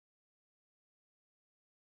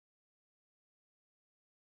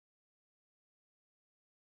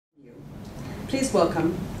Please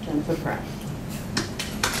welcome Jennifer Pratt.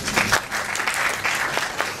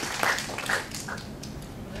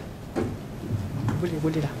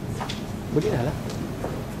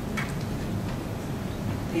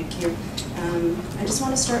 Thank you. I just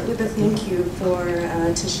want to start with a thank you to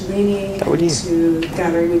Shalini and to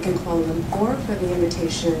Gallery Week in Kuala Lumpur for the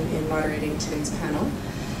invitation in moderating today's panel.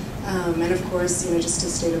 And of course, just to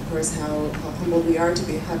state, of course, how humbled we are to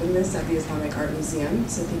be having this at the Islamic Art Museum.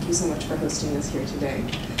 So thank you so much for hosting us here today.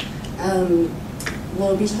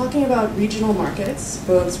 We'll be talking about regional markets,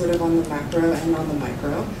 both sort of on the macro and on the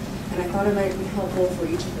micro. And I thought it might be helpful for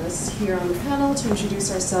each of us here on the panel to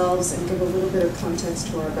introduce ourselves and give a little bit of context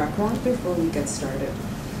to our background before we get started.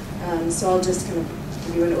 So I'll just kind of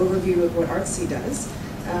give you an overview of what Artsy does.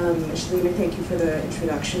 Shalina, thank you for the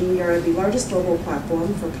introduction. We are the largest global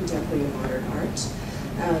platform for contemporary and modern art.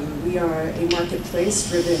 We are a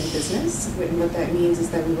marketplace-driven business, and what that means is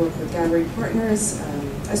that we work with gallery partners,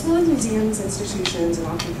 as well as museums, institutions, and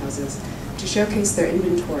auction houses to showcase their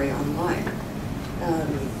inventory online.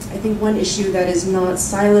 I think one issue that is not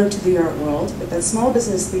siloed to the art world, but that small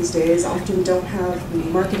business these days often don't have the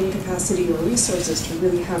marketing capacity or resources to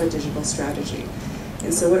really have a digital strategy.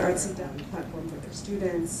 And so what Artsy does, a platform for their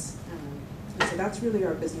students, and so that's really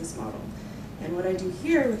our business model. And what I do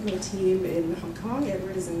here with my team in Hong Kong,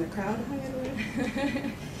 Edward is in the crowd, hi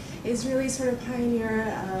Edward, is really sort of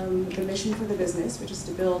pioneer the mission for the business, which is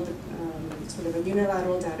to build sort of a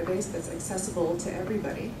unilateral database that's accessible to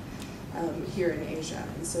everybody here in Asia.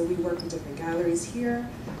 And so we work with different galleries here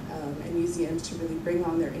and museums to really bring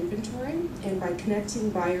on their inventory. And by connecting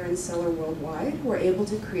buyer and seller worldwide, we're able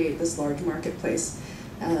to create this large marketplace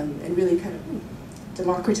and really kind of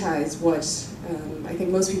democratize what I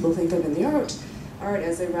think most people think of in the art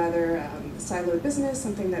as a rather siloed business,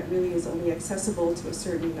 something that really is only accessible to a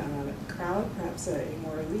certain crowd, perhaps a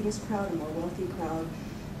more elitist crowd, a more wealthy crowd.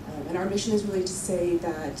 And our mission is really to say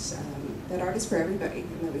that that art is for everybody,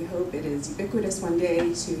 and that we hope it is ubiquitous one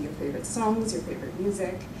day to your favorite songs, your favorite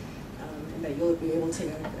music, and that you'll be able to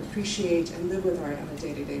appreciate and live with art on a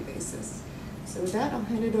day-to-day basis. So with that, I'll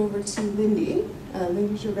hand it over to Lindy,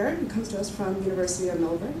 Lindy Joubert, who comes to us from the University of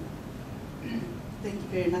Melbourne. Thank you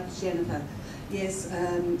very much, Jennifer. Yes,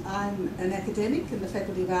 I'm an academic in the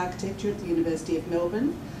Faculty of Architecture at the University of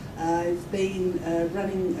Melbourne. I've been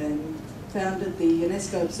running and founded the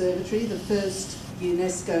UNESCO Observatory, the first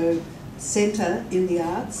UNESCO centre in the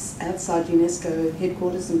arts outside UNESCO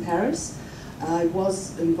headquarters in Paris. I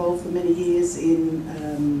was involved for many years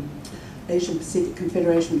in Asian Pacific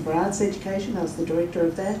Confederation for Arts Education. I was the director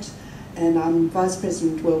of that, and I'm Vice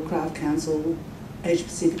President, World Craft Council, Asia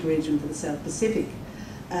Pacific region for the South Pacific.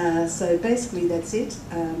 So basically that's it.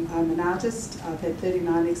 I'm an artist. I've had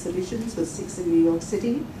 39 exhibitions with 6 in New York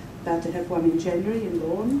City, about to have one in January in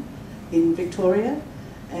Lorne, in Victoria,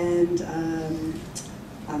 and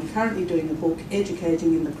I'm currently doing a book,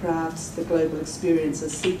 Educating in the Crafts, the Global Experience, a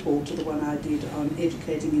sequel to the one I did on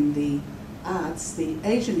educating in the arts, the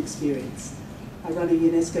Asian experience. I run a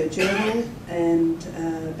UNESCO journal, and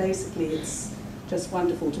basically it's just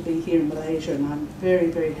wonderful to be here in Malaysia, and I'm very,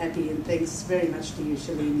 very happy, and thanks very much to you,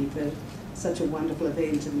 Shalini, for such a wonderful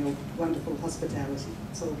event and your wonderful hospitality.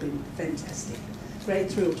 It's all been fantastic.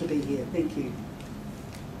 Great thrill to be here. Thank you.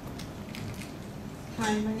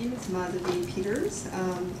 Hi, my name is Madhavi Peters.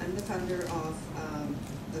 I'm the founder of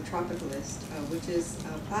the Tropicalist, which is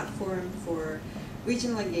a platform for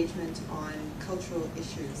regional engagement on cultural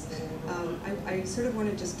issues. I sort of want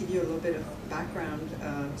to just give you a little bit of background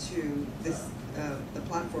to this, the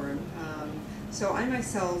platform. So I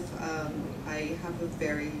myself, I have a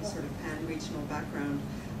very sort of pan-regional background.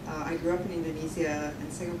 I grew up in Indonesia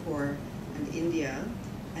and Singapore and India.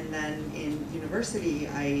 And then in university,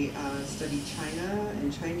 I studied China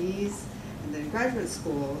and Chinese, and then in graduate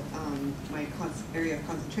school, my area of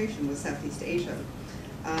concentration was Southeast Asia.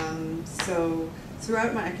 So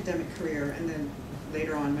throughout my academic career, and then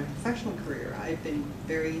later on my professional career, I've been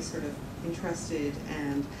very sort of interested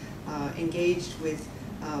and engaged with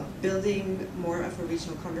building more of a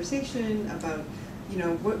regional conversation about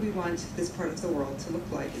what we want this part of the world to look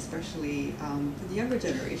like, especially for the younger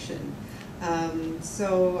generation.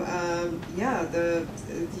 Yeah, the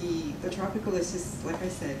Tropicalist is, like I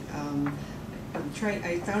said,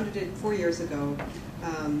 I founded it 4 years ago,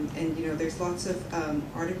 and there's lots of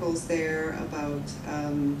articles there about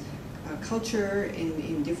culture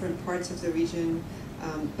in different parts of the region,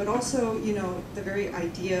 but also the very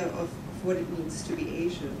idea of what it means to be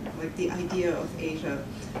Asian, like the idea of Asia.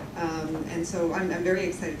 And so I'm very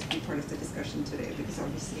excited to be part of the discussion today, because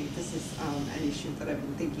obviously this is an issue that I've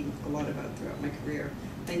been thinking a lot about throughout my career.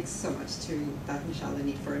 Thanks so much to Pratt and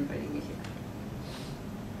Shalini for inviting me here.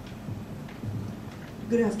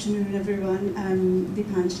 Good afternoon, everyone. I'm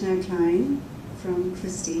Deepanjana Klein from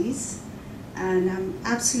Christie's, and I'm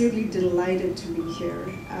absolutely delighted to be here.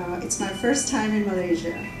 It's my first time in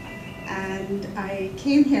Malaysia, and I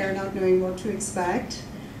came here not knowing what to expect.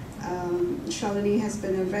 Shalini has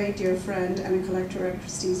been a very dear friend and a collector at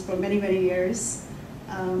Christie's for many, many years.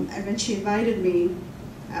 And when she invited me,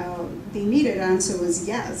 the immediate answer was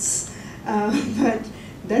yes. But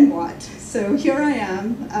then what? So here I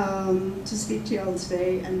am to speak to you all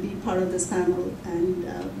today and be part of this panel. And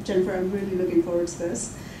Jennifer, I'm really looking forward to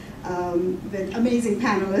this with amazing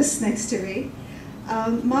panelists next to me.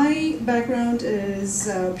 My background is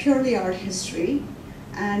purely art history,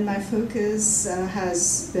 and my focus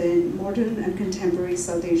has been modern and contemporary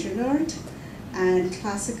South Asian art and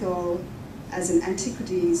classical as in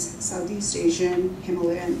antiquities, Southeast Asian,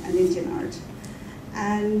 Himalayan, and Indian art.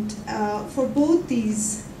 And for both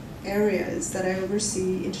these areas that I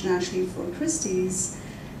oversee internationally for Christie's,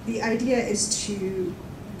 the idea is to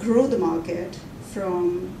grow the market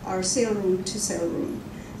from our sale room to sale room.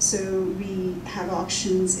 So we have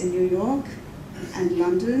auctions in New York and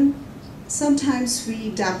London. Sometimes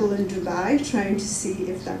we dabble in Dubai, trying to see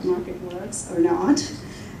if that market works or not.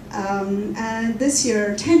 And this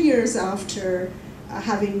year, 10 years after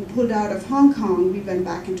having pulled out of Hong Kong, we went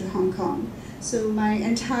back into Hong Kong. So my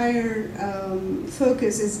entire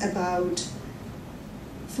focus is about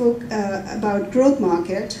growth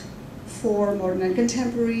market for modern and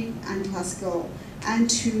contemporary and classical, and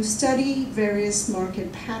to study various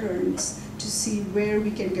market patterns to see where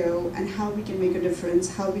we can go and how we can make a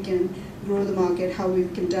difference, how we can grow the market, how we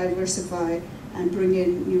can diversify and bring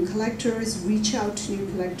in new collectors, reach out to new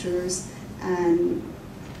collectors, and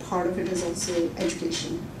part of it is also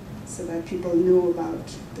education, so that people know about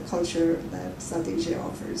the culture that South Asia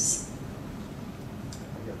offers.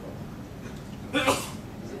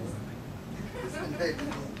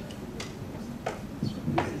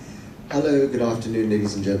 Hello, good afternoon,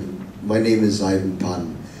 ladies and gentlemen. My name is Ivan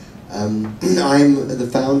Pan. I'm the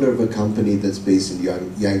founder of a company that's based in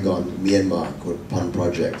Yangon, Myanmar, called Pan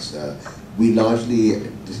Projects. We largely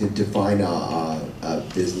define our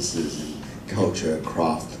businesses in culture,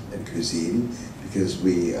 craft, and cuisine, because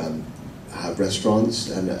we have restaurants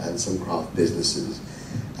and some craft businesses.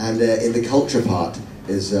 And in the culture part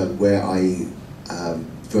is where I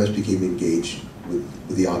first became engaged with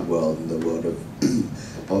the art world and the world of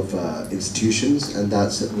institutions, and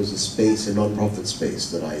that was a space, a non-profit space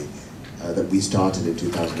that we started in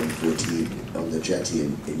 2014 on the jetty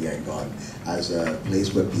in Yangon as a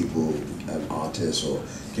place where people, artists, or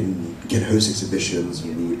can host exhibitions,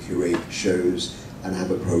 and we would curate shows and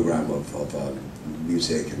have a program of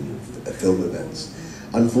music and film events.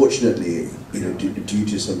 Unfortunately, due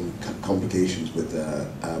to some complications with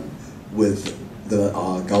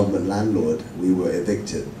our government landlord, we were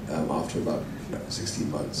evicted after about 16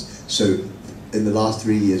 months. So in the last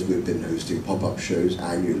 3 years, we've been hosting pop-up shows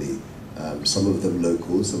annually, some of them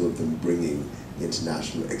local, some of them bringing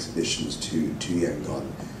international exhibitions to Yangon.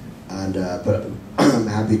 And but I'm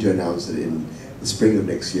happy to announce that in the spring of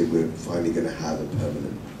next year, we're finally going to have a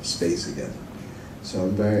permanent space again. So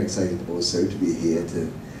I'm very excited also to be here to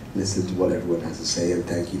listen to what everyone has to say, and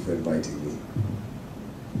thank you for inviting me.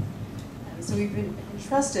 So we've been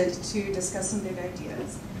entrusted to discuss some big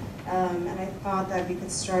ideas. And I thought that we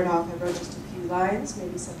could start off, I wrote just a few lines,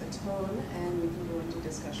 maybe set the tone, and we can go into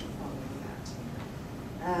discussion following that.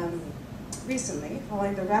 Recently,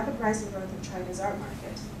 following the rapid rising growth of China's art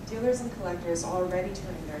market, dealers and collectors are already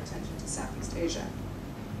turning their attention to Southeast Asia.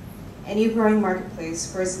 Any growing marketplace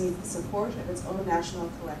first needs the support of its own national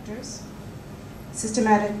collectors.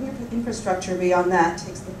 Systematic infrastructure beyond that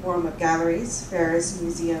takes the form of galleries, fairs,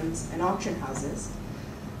 museums, and auction houses.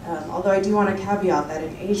 Although I do want to caveat that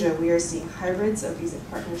in Asia, we are seeing hybrids of these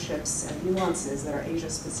partnerships and nuances that are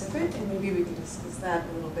Asia-specific, and maybe we can discuss that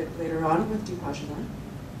a little bit later on with Deepanjana.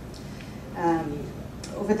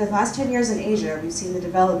 Over the last 10 years in Asia, we've seen the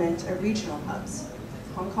development of regional hubs: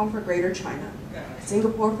 Hong Kong for Greater China,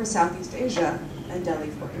 Singapore for Southeast Asia, and Delhi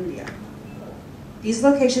for India. These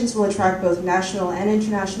locations will attract both national and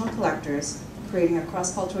international collectors, creating a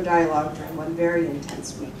cross-cultural dialogue during one very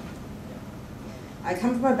intense week. I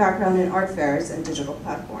come from a background in art fairs and digital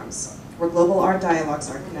platforms, where global art dialogues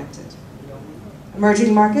are connected.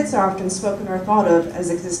 Emerging markets are often spoken or thought of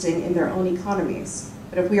as existing in their own economies,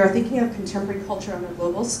 but if we are thinking of contemporary culture on a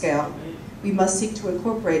global scale, we must seek to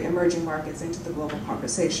incorporate emerging markets into the global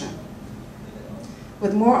conversation.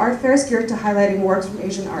 With more art fairs geared to highlighting works from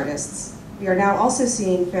Asian artists, we are now also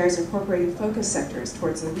seeing fairs incorporating focus sectors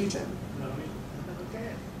towards the region.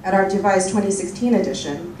 At our Dubai's 2016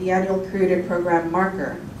 edition, the annual curated program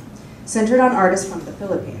Marker centered on artists from the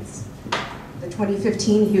Philippines. The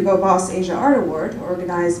 2015 Hugo Boss Asia Art Award,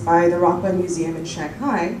 organized by the Rockwell Museum in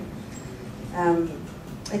Shanghai,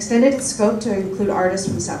 extended its scope to include artists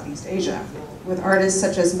from Southeast Asia, with artists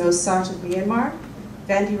such as Mo Sat of Myanmar,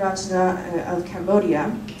 Vandi Ratna of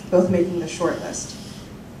Cambodia, both making the shortlist.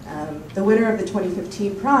 The winner of the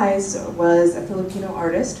 2015 prize was a Filipino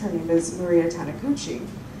artist. Her name is Maria Taniguchi.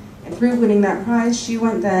 And through winning that prize, she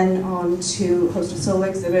went then on to host a solo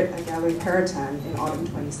exhibit at Gallery Paratan in autumn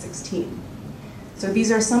 2016. So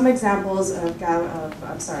these are some examples of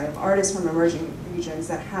artists from emerging regions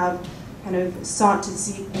that have kind of sought to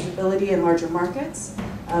seek visibility in larger markets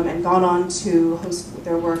and gone on to host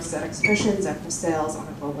their works at exhibitions and for sales on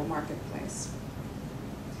a global marketplace.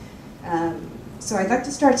 So I'd like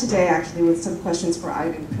to start today actually with some questions for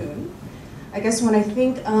Ivan Poon. I guess when I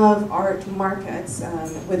think of art markets,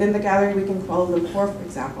 within the Gallery Week in Kuala Lumpur, for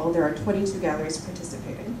example, there are 22 galleries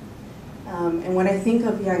participating. And when I think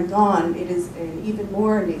of Yangon, it is an even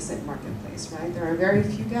more nascent marketplace, right? There are very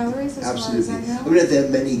few galleries as far as I know. I mean, there are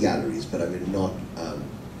many galleries, but I mean, not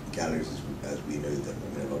galleries as we know them.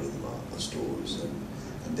 I mean, a lot of them are stores,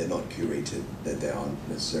 and they're not curated, that they aren't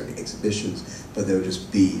necessarily exhibitions, but there will just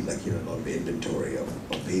be, like, you know, a lot of inventory of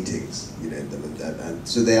paintings, you know, in them, and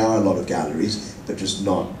so there are a lot of galleries, but just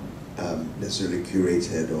not necessarily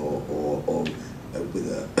curated or with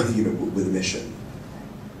a, you know, with a mission.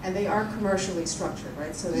 And they are commercially structured,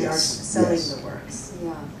 right? So they Yes, are selling yes. the works.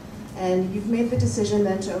 Yeah. And you've made the decision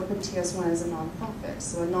then to open TS1 as a nonprofit,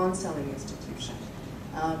 so a non-selling institution.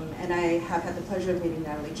 And I have had the pleasure of meeting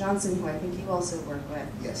Natalie Johnson, who I think you also work with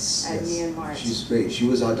Yes, at yes. Myanmar. She's great. She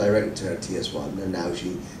was our director at TS1, and now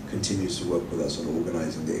she continues to work with us on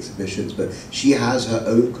organizing the exhibitions. But she has her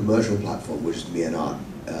own commercial platform, which is Biennal,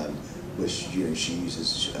 which, you know, she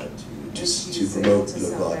uses to promote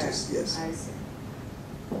local artists. Yes. I see.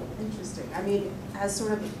 Interesting. I mean, as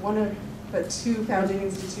sort of one of but two founding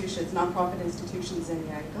institutions, nonprofit institutions in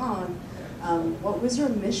Yangon, what was your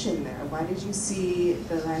mission there? Why did you see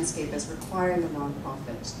the landscape as requiring a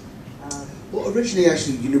nonprofit? Well, originally,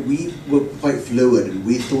 actually, you know, we were quite fluid, and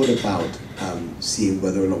we thought about seeing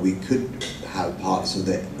whether or not we could have parts of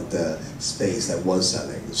the space that was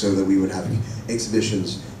selling, so that we would have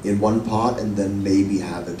exhibitions in one part, and then maybe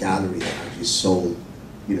have a gallery that actually sold,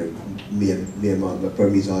 you know, Myanmar,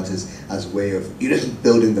 Burmese artists as a way of, you know,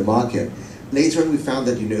 building the market. Later on, we found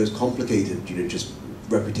that, you know, it was complicated, you know, just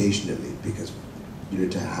reputationally, because, you know,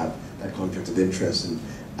 to have that conflict of interest,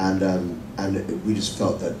 and we just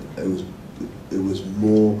felt that it was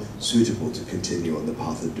more suitable to continue on the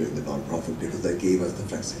path of doing the non-profit, because that gave us the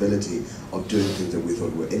flexibility of doing things that we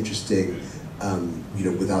thought were interesting, you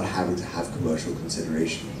know, without having to have commercial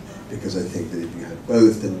consideration. Because I think that if you had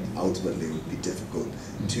both, then ultimately it would be difficult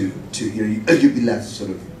to you know, you'd be left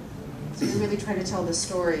sort of. So you're really trying to tell the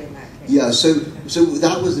story in that case. Yeah. So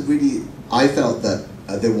that was really, I felt that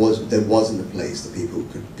there wasn't a place that people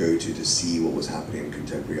could go to see what was happening in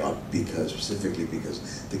contemporary art, specifically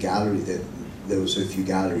because the gallery, there were so few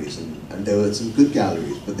galleries, and there were some good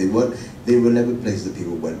galleries, but they were never places that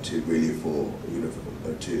people went to really for, you know,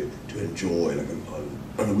 to enjoy, like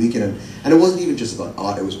on a weekend. And it wasn't even just about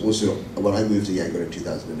art, it was also, when I moved to Yangon in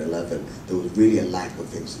 2011, there was really a lack of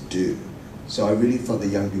things to do. So I really thought that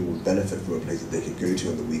young people would benefit from a place that they could go to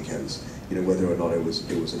on the weekends, you know, whether or not it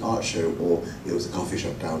was an art show, or it was a coffee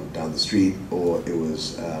shop down the street, or it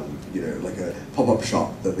was you know, like a pop-up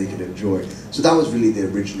shop that they could enjoy. So that was really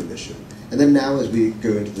the original mission. And then now, as we go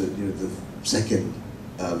into the, you know, the second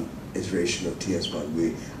iteration of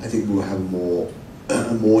TS1, I think we will have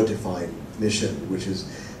a more defined mission, which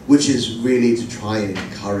is really to try and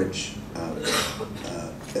encourage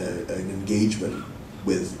an engagement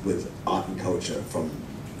with art and culture from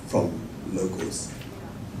locals.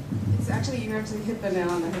 It's actually, you actually hit the nail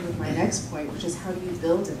on the head with my next point, which is how do you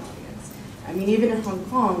build an audience? I mean, even in Hong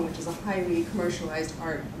Kong, which is a highly commercialized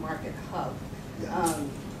art market hub, Yeah.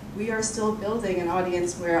 We are still building an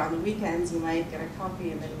audience where on the weekends you might get a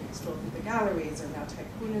coffee and then stroll through the galleries, or now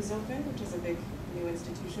Tycoon is open, which is a big new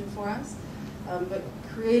institution for us. But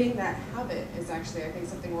creating that habit is actually, I think,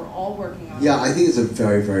 something we're all working on. Yeah, I think it's a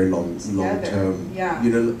very, very long term. Yeah. You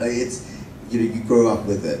know, it's, you know, you grow up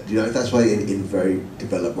with it. You know, that's why in very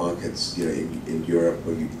developed markets, you know, in Europe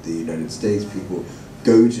or the United States, people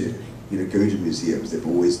go to museums. They've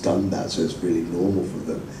always done that, so it's really normal for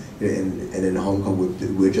them. You know, and in Hong Kong,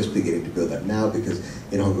 we're just beginning to build that now, because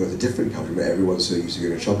in Hong Kong it's a different country where everyone's so used to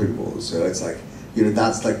going to shopping malls. So it's like, you know,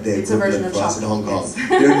 that's like the equivalent for us in Hong Kong. Yes.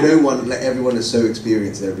 You know, no one, like, everyone is so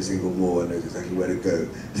experienced in every single mall and knows exactly where to go.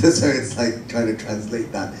 So it's like trying to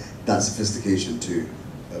translate that sophistication to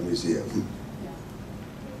a museum.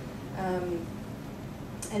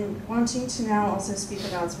 And wanting to now also speak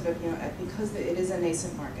about sort of, because it is a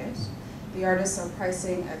nascent market, the artists are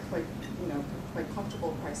pricing at quite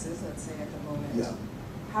comfortable prices, let's say, at the moment. Yeah.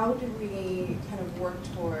 How do we kind of work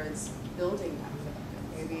towards building that for them?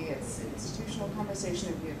 Maybe it's an institutional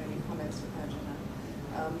conversation, if you have any comments for Pajana.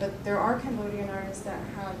 But there are Cambodian artists that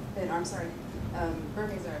have been,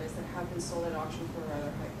 Burmese artists that have been sold at auction for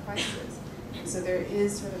rather high prices. And so there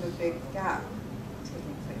is sort of a big gap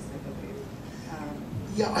taking place, I believe.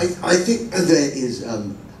 Yeah, I think there is.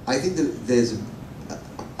 I think that there's.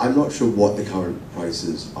 I'm not sure what the current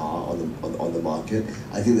prices are on the market.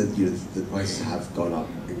 I think that the prices have gone up,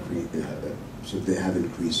 so they have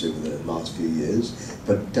increased over the last few years,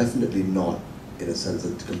 but definitely not in a sense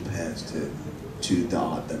that compares to the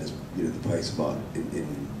art that is the price of art in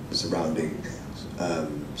the surrounding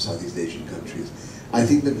Southeast Asian countries. I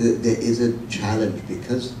think that there is a challenge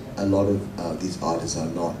because a lot of these artists are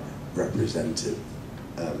not represented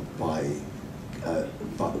by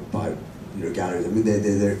galleries. I mean,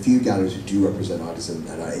 there are a few galleries who do represent artists and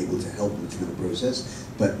are able to help them through the process,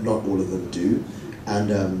 but not all of them do.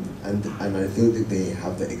 And I feel that they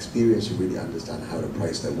have the experience to really understand how to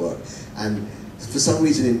price their work. And for some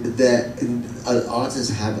reason, artists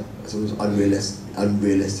have sometimes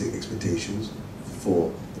unrealistic expectations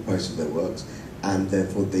for the price of their works, and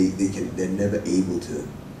therefore they're never able to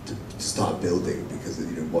start building because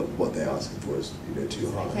what they're asking for is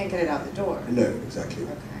too high. They can't get it out the door. No, exactly.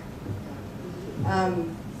 Okay.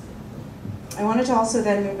 I wanted to also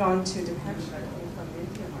then move on to Deepanjana from the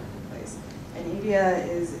India marketplace. And India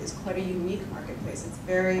is quite a unique marketplace. It's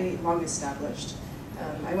very long established.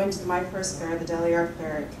 I went to my first fair, the Delhi Art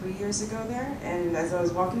Fair, 3 years ago there, and as I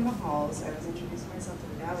was walking the halls, I was introducing myself to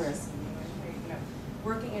the gallerists, and they went, hey,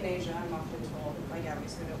 working in Asia, I'm often told that my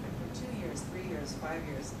galleries would open for 2 years, 3 years, 5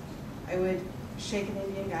 years. I would shake an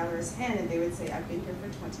Indian gallerist's hand, and they would say, I've been here for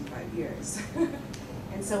 25 years.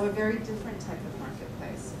 And so a very different type of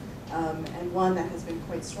marketplace, and one that has been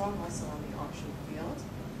quite strong also on the auction field.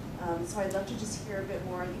 So I'd love to just hear a bit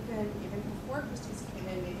more, even before Christie's came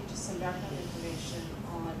in, maybe just some background information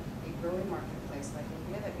on a growing marketplace like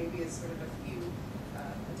India that maybe is sort of a few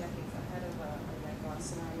decades ahead of a Yangon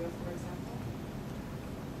scenario, for example.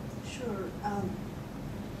 Sure.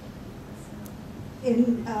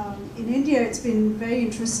 In India, it's been very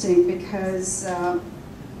interesting because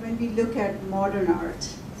when we look at modern art,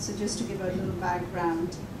 so just to give a little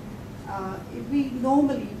background, we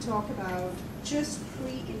normally talk about just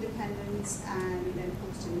pre-independence and then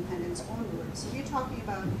post-independence onwards. So we're talking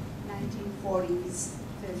about 1940s,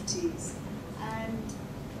 50s, and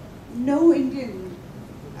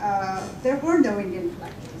there were no Indian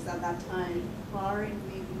collectors at that time, barring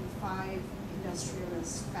maybe 5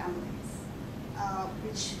 industrialist families,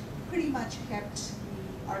 which pretty much kept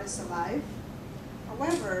the artists alive.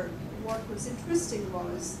 However, what was interesting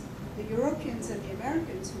was the Europeans and the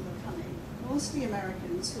Americans who were coming, mostly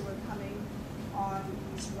Americans who were coming on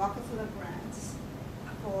these Rockefeller grants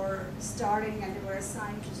for starting, and they were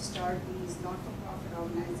assigned to start these not-for-profit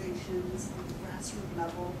organizations on the grassroots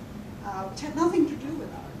level, which had nothing to do with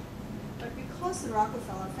art. But because the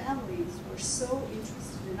Rockefeller families were so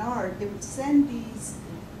interested in art, they would send these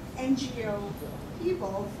NGO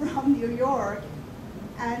people from New York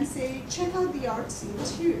and say, check out the art scene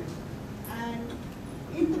too. And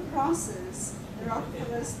in the process, the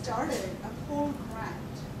Rockefellers started a whole grant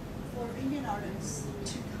for Indian artists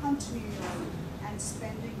to come to New York and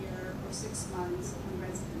spend a year or 6 months on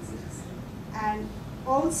residencies. And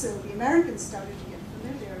also, the Americans started to get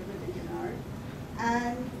familiar with Indian art.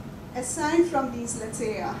 And aside from these, let's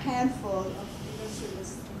say, a handful of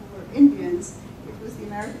industrialists who were Indians, it was the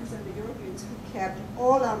Americans and the Europeans who kept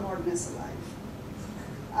all our modernists alive.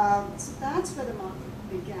 So that's where the market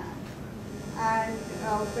began. And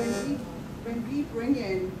when we bring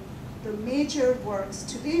in the major works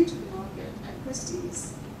today to the market at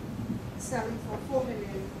Christie's, selling for $4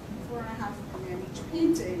 million, $4.5 million each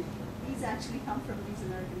painting, these actually come from these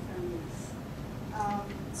American families.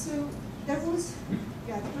 So there was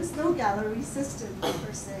no gallery system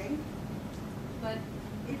per se, but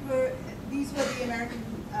these were the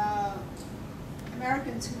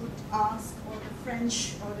Americans who would ask, or the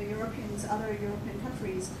French or the Europeans, other European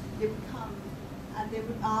countries, they would come and they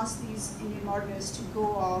would ask these Indian modernists to go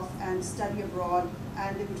off and study abroad,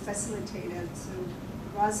 and they would facilitate it. So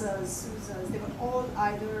Razas, Souzas, they were all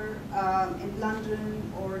either in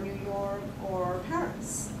London or New York or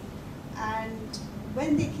Paris. And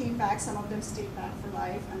when they came back, some of them stayed back for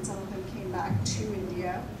life, and some of them came back to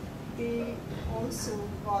India. They also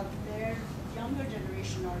got their younger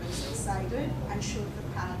generation artists excited and showed the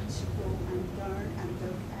path to go and learn and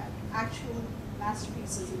look at actual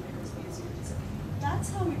masterpieces in various museums. That's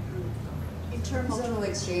how it grew. In terms Cultural of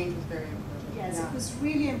exchange was very important. yes, Yeah. it was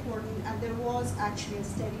really important, and there was actually a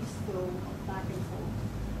steady flow of back and forth.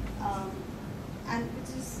 And it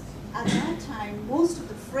is at that time most of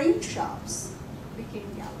the frame shops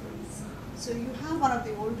became galleries. So you have one of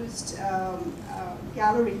the oldest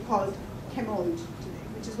gallery called Kemold today,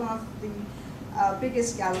 which is one of the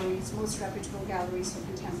biggest galleries, most reputable galleries for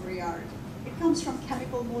contemporary art. It comes from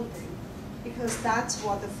chemical molding because that's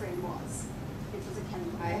what the frame was. It was a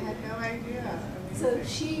chemical I molding. had no idea. So Amazing.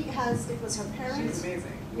 she has, it was her parents. She's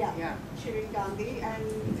amazing. Yeah, Yeah. Shirin Gandhi, and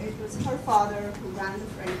it was her father who ran the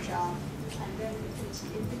frame shop, and then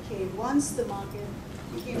it became, once the market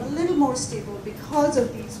became a little more stable because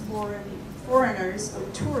of these foreigners or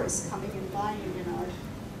tourists coming and buying Indian art,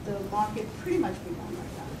 the market pretty much began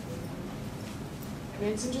like that. I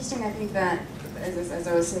mean, it's interesting, I think that, as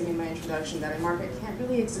I was saying in my introduction, that a market can't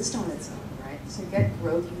really exist on its own, right? To get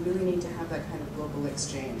growth, you really need to have that kind of global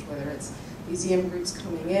exchange, whether it's museum groups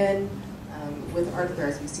coming in. With art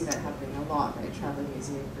fairs, we see that happening a lot, right? Traveling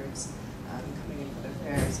museum groups coming in for the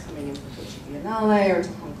fairs, coming in for Kochi Biennale or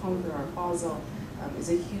to Hong Kong for Art Basel is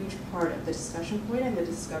a huge part of the discussion point and the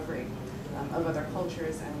discovery of other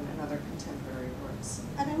cultures and other contemporary works.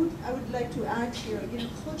 And I would like to add here,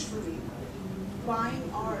 culturally, buying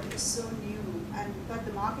art is so new, but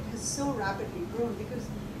the market has so rapidly grown, because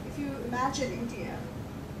if you imagine India,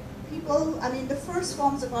 people, the first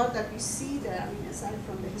forms of art that we see there, aside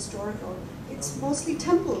from the historical, it's mostly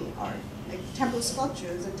temple art, like temple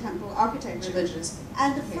sculptures and temple architecture. Religious.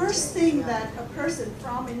 And the first thing yeah. that a person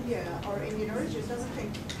from India or Indian origin doesn't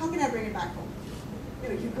think, how can I bring it back home?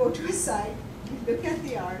 You go to a site, you look at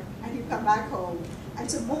the art, and you come back home. And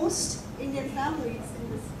so most Indian families in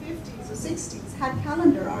the 50s or 60s had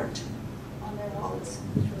calendar art on their walls,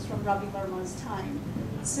 which was from Ravi Verma's time.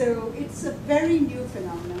 So it's a very new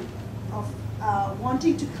phenomenon of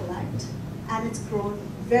wanting to collect, and it's grown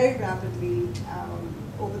very rapidly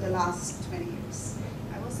over the last 20 years.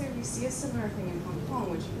 I will say we see a similar thing in Hong Kong,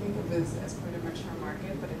 which you think of as quite a mature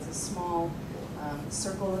market, but it's a small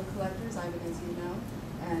circle of collectors, Ivan, as you know.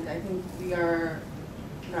 And I think we are,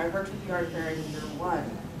 I worked with the art fair in year one,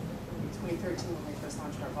 in 2013 when we first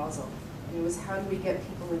launched Art Basel. And it was, how do we get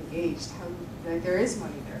people engaged? There is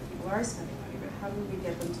money there, people are spending money, but how do we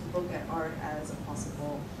get them to look at art as a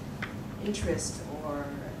possible interest or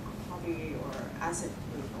hobby or asset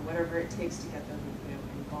group or whatever it takes to get them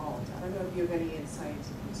involved? I don't know if you have any insight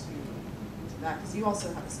into that, because you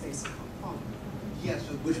also have a space in Hong Kong. Yes,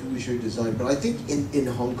 which we should design. But I think in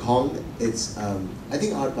Hong Kong, it's I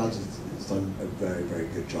think Art Basel has done a very, very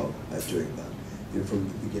good job at doing that. From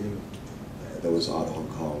the beginning, there was Art Hong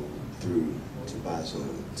Kong through to Basel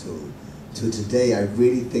till today. I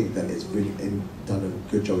really think that it's really done a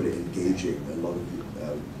good job at engaging a lot of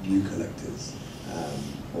new collectors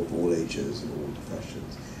of all ages and all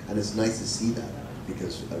professions. And it's nice to see that,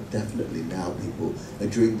 because definitely now people,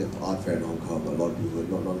 during the art fair in Hong Kong, a lot of people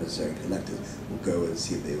who are not necessarily collectors will go and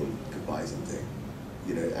see if they could buy something,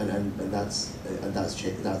 and that's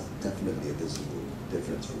definitely a visible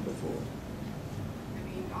difference from before. I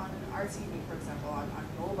mean, on Artsy, for example, on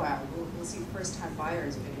mobile, we'll see first-time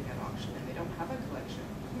buyers bidding at auction, and they don't have a collection.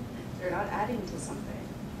 They're not adding to something.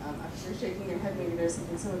 If you're shaking your head, maybe there's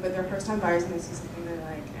something similar, but they're first-time buyers and they see something they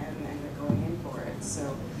like, and they're going in for it.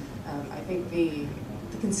 So I think the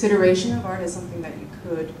consideration of art as something that you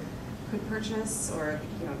could purchase or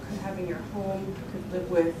could have in your home, could live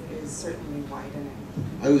with, is certainly widening.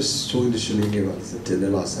 I was talking to Shalini about this at dinner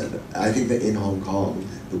last night. I think that in Hong Kong,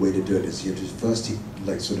 the way to do it is you have to first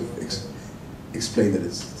explain that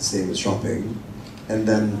it's the same as shopping, and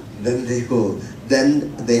then they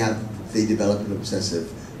develop an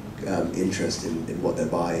obsessive interest in what they're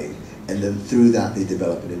buying, and then through that they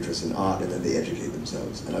develop an interest in art, and then they educate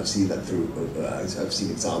themselves. And I've seen that I've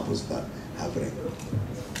seen examples of that happening.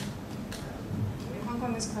 Hong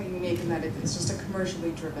Kong is quite unique in that it's just a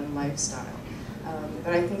commercially driven lifestyle.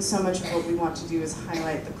 But I think so much of what we want to do is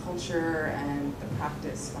highlight the culture and the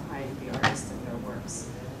practice behind the artists and their works.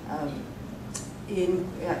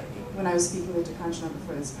 When I was speaking with Deepanjana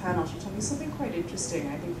before this panel, she told me something quite interesting.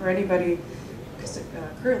 I think for anybody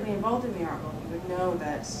currently involved in the art world, you would know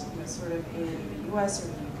that sort of in the US or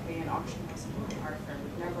the UK, an auction house and an art fair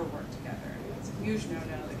would never work together. It's a huge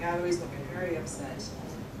no-no. The galleries will get very upset.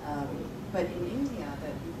 But in India,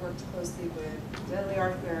 that we've worked closely with Delhi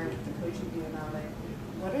Art Fair, with the Kochi Biennale,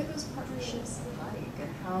 what are those partnerships like, and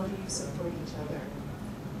how do you support each other?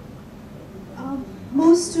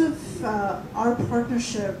 Most of our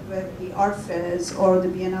partnership with the art fairs or the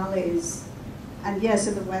biennales, and yes,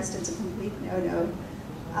 in the West it's a complete no-no,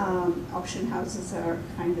 Auction houses are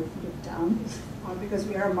kind of looked down on because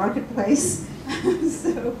we are a marketplace.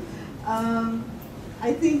 So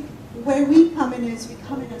I think where we come in is we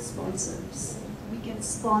come in as sponsors. We can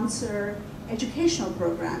sponsor educational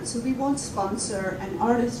programs. So we won't sponsor an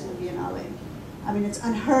artist in a Biennale. I mean, it's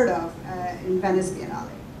unheard of in Venice Biennale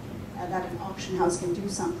that an auction house can do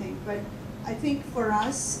something. But I think for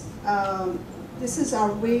us, this is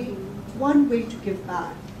our way, one way to give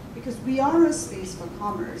back. Because we are a space for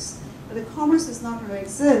commerce, but the commerce is not going to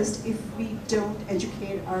exist if we don't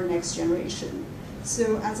educate our next generation.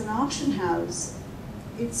 So as an auction house,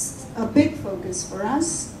 it's a big focus for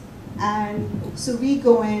us. And so we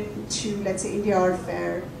go into, let's say, India Art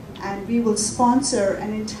Fair, and we will sponsor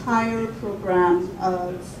an entire program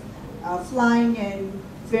of flying in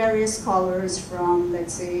various scholars from,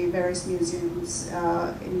 let's say, various museums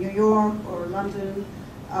in New York or London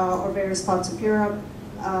or various parts of Europe,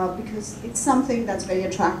 because it's something that's very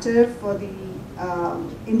attractive for the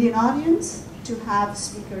Indian audience to have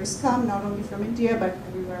speakers come, not only from India, but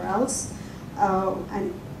everywhere else.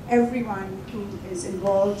 And everyone who is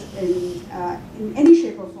involved in any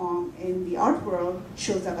shape or form in the art world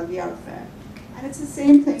shows up at the art fair. And it's the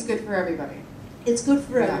same thing. It's good for everybody. It's good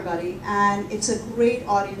for everybody, and it's a great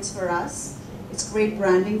audience for us. It's great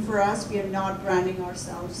branding for us. We are not branding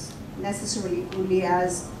ourselves necessarily only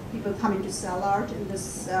as people coming to sell art in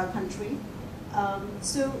this country.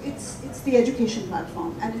 So it's the education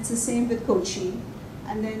platform, and it's the same with Kochi.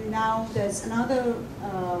 And then now there's another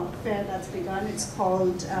fair that's begun. It's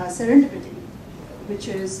called Serendipity, which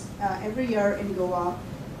is every year in Goa,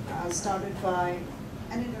 started by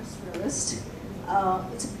an industrialist.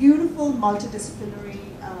 It's a beautiful multidisciplinary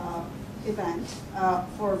event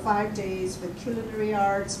for 5 days with culinary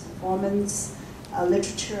arts, performance,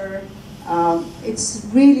 literature. It's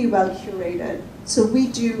really well curated. So we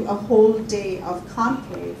do a whole day of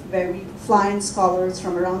conclave where we fly in scholars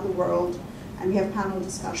from around the world, and we have panel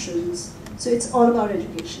discussions. So it's all about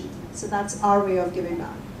education. So that's our way of giving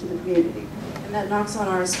back to the community. And that knocks on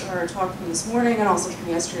our talk from this morning and also from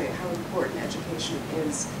yesterday, how important education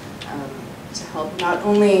is to help not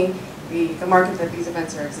only the market that these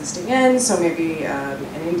events are existing in, so maybe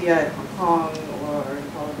in India, in Hong Kong, or in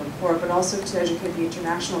Kuala Lumpur, but also to educate the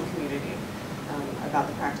international community about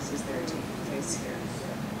the practices that are taking place here.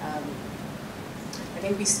 I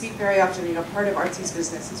think we speak very often, you know, part of Artsy's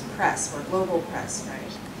business is press, or global press,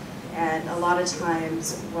 right? And a lot of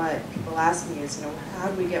times what people ask me is, you know, how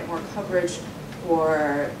do we get more coverage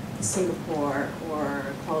for Singapore or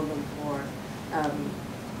Kuala Lumpur?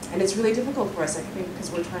 And it's really difficult for us, I think,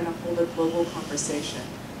 because we're trying to hold a global conversation.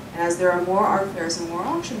 And as there are more art fairs and more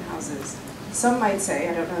auction houses, some might say,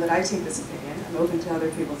 I don't know that I take this opinion, I'm open to other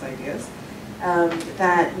people's ideas,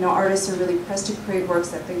 that, you know, artists are really pressed to create works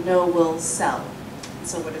that they know will sell. And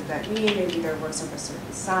so what does that mean? Maybe they're works of a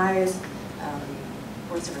certain size,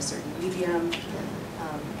 works of a certain medium.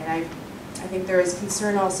 And I think there is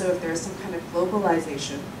concern also if there is some kind of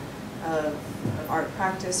globalization of art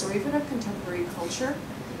practice or even of contemporary culture,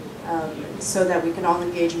 so that we can all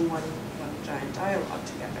engage in one giant dialogue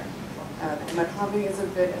together. And Madhavi is a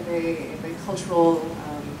bit of a cultural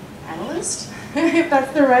analyst, if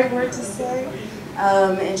that's the right word to say.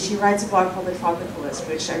 And she writes a blog called The Tropicalist,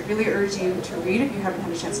 which I really urge you to read if you haven't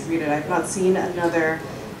had a chance to read it. I've not seen another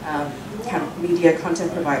kind of media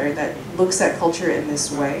content provider that looks at culture in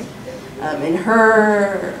this way. And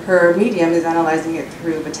her medium is analyzing it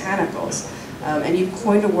through botanicals. And you've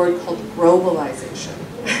coined a word called globalization.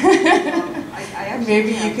 I Maybe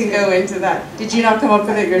you can go into that. Did you not come up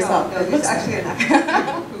with it yourself? No, it's actually an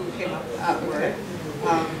academic who came up with that word.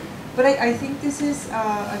 But I think this is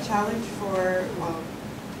a challenge for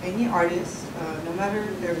any artist, no matter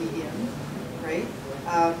their medium, right?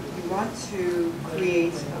 You want to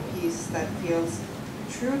create a piece that feels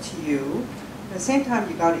true to you. At the same time,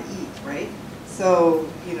 you got to eat, right? So,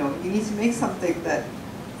 you know, you need to make something that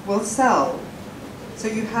will sell. So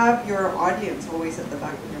you have your audience always at the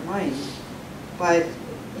back of your mind. But,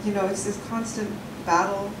 you know, it's this constant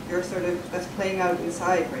battle that's playing out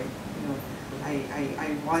inside, right? You know,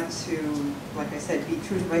 I want to, like I said, be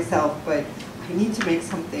true to myself, but I need to make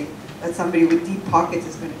something that somebody with deep pockets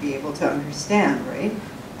is going to be able to understand, right?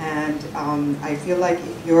 And I feel like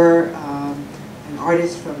if you're an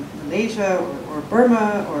artist from Malaysia or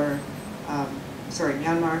Burma or,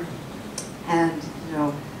 Myanmar, and, you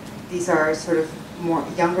know, these are sort of more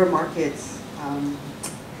younger markets,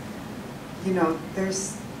 you know,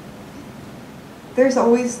 there's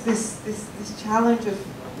always this challenge of,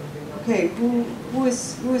 okay, who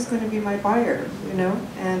is going to be my buyer, you know?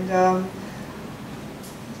 And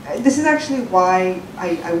this is actually why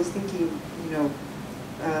I was thinking, you know,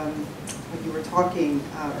 when you were talking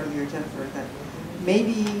earlier, Jennifer, that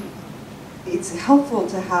maybe it's helpful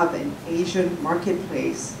to have an Asian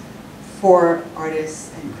marketplace for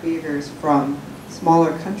artists and creators from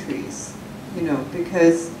smaller countries, you know,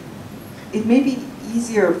 because it may be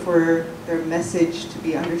easier for their message to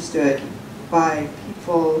be understood by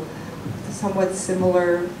people with a somewhat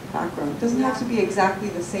similar background. It doesn't have to be exactly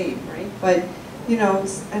the same, right? But, you know,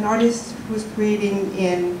 an artist who's creating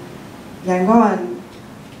in Yangon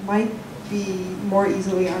might be more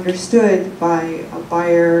easily understood by a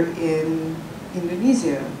buyer in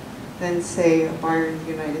Indonesia than, say, a buyer in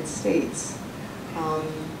the United States.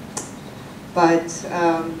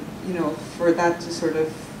 You know, for that to sort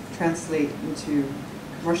of translate into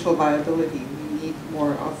commercial viability, we need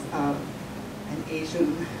more of an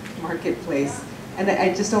Asian marketplace. And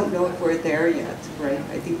I just don't know if we're there yet, right?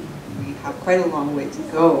 I think we have quite a long way to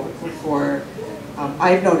go before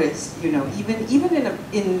I've noticed, you know, even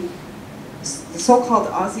in the so-called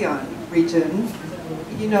ASEAN region,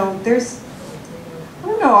 you know, there's, I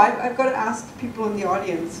don't know, I've got to ask people in the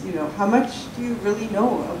audience, you know, how much do you really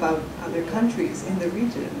know about other countries in the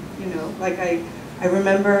region? You know, like I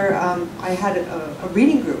remember I had a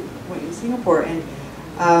reading group in Singapore, and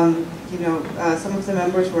you know, some of the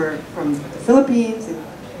members were from the Philippines, and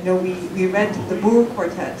you know, we read the Buru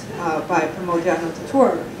Quartet by Pramodyana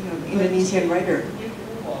Thakur, you know, the Indonesian writer,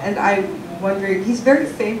 and I wondered, he's very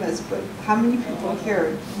famous, but how many people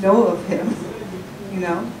here know of him? You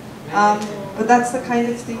know, but that's the kind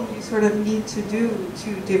of thing you sort of need to do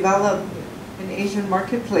to develop an Asian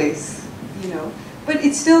marketplace, you know. But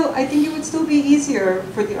it's still, I think it would still be easier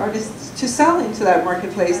for the artists to sell into that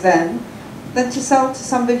marketplace than to sell to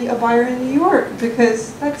somebody, a buyer in New York,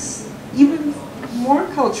 because that's even more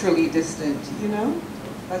culturally distant, you know?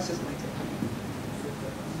 That's just my take.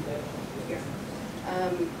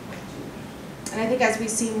 And I think as we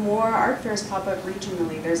see more art fairs pop up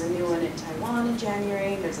regionally, there's a new one in Taiwan in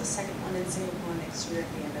January, there's a second one in Singapore next year at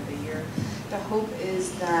the end of the year. The hope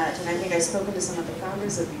is that, and I think I've spoken to some of the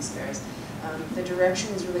founders of these fairs, the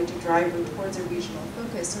direction is really to drive them towards a regional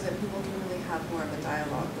focus so that people can really have more of a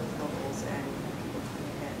dialogue with locals and people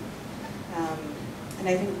coming in. And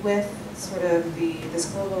I think with sort of this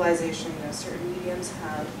globalization, you know, certain mediums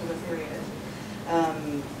have proliferated.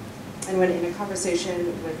 And when in a conversation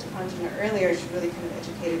with Deepanjana earlier, she really kind of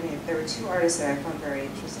educated me. There were two artists that I found very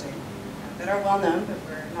interesting, that are well known, but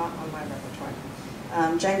were not on my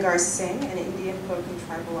repertoire. Jangar Singh, an Indian folk and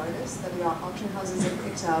tribal artist that the auction houses have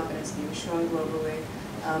picked up and is being shown globally.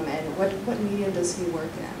 And what medium does he work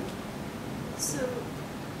in? So,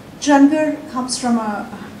 Jangar comes from a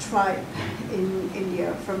tribe in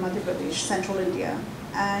India, from Madhya Pradesh, central India.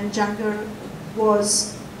 And Jangar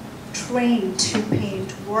was trained to paint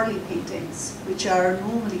Warli paintings, which are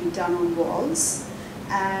normally done on walls.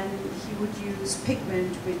 And he would use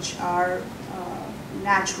pigment, which are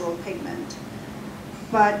natural pigment.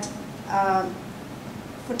 But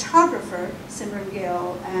photographer, Simran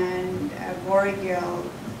Gill and Gauri Gill,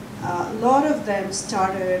 a lot of them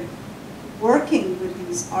started working with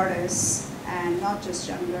these artists, and not just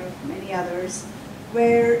Jangar, many others,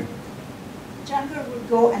 where Jangar would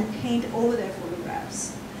go and paint over their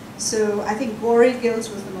photographs. So I think Gauri Gill's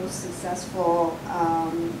was the most successful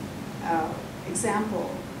example,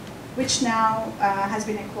 which now has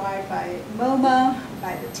been acquired by MoMA,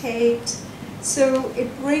 by the Tate. So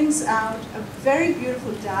it brings out a very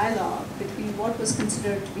beautiful dialogue between what was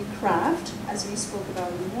considered to be craft, as we spoke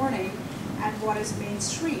about in the morning, and what is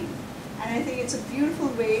mainstream. And I think it's a beautiful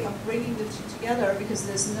way of bringing the two together, because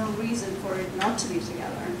there's no reason for it not to be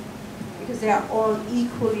together, because they are all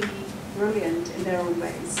equally brilliant in their own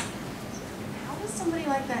ways. How does somebody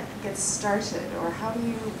like that get started, or how do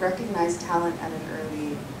you recognize talent at an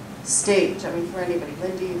early stage? I mean, for anybody,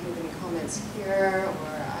 Lindy, if you have any comments here, or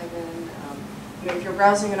Ivan, you know, if you're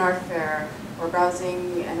browsing an art fair or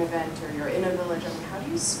browsing an event, or you're in a village, I mean, how do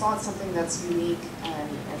you spot something that's unique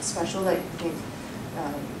and special that you think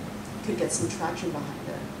could get some traction behind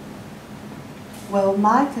it? Well,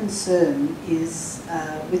 my concern is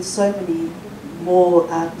with so many more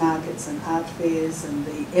art markets and art fairs and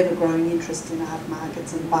the ever-growing interest in art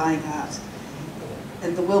markets and buying art,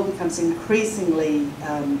 and the world becomes increasingly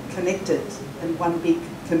connected in one big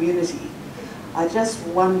community. I just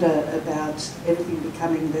wonder about everything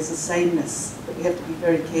becoming, there's a sameness that we have to be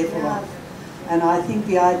very careful of. And I think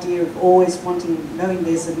the idea of always knowing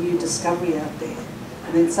there's a new discovery out there,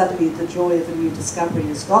 and then suddenly the joy of a new discovery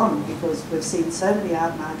is gone, because we've seen so many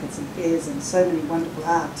art markets and fairs and so many wonderful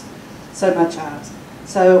art, so much art.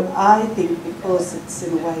 So I think, because it's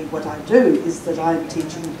in a way what I do, is that I'm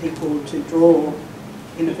teaching people to draw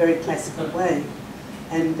in a very classical way.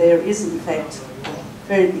 And there is, in fact, a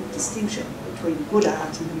very big distinction between good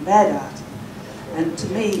art and bad art. And to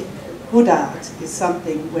me, good art is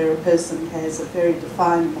something where a person has a very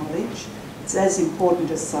defined knowledge. It's as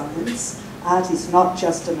important as science. Art is not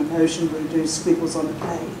just an emotion where you do squiggles on a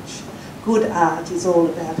page. Good art is all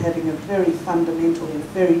about having a very fundamental and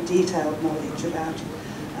very detailed knowledge about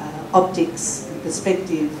optics and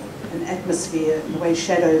perspective and atmosphere and the way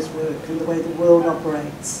shadows work and the way the world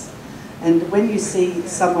operates. And when you see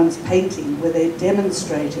someone's painting where they're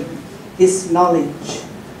demonstrating this knowledge,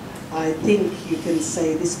 I think you can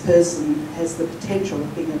say this person has the potential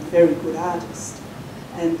of being a very good artist.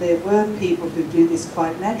 And there were people who do this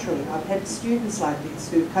quite naturally. I've had students like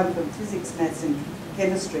this who've come from physics, maths and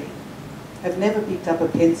chemistry, have never picked up a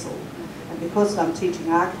pencil. And because I'm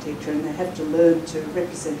teaching architecture and they have to learn to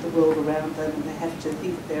represent the world around them and they have to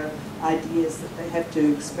think of their ideas that they have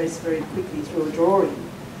to express very quickly through a drawing,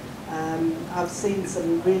 I've seen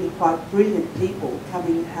some really quite brilliant people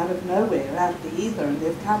coming out of nowhere, out of the ether, and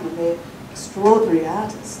they've come and they're extraordinary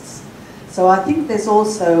artists. So I think there's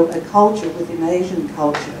also a culture within Asian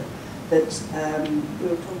culture that, we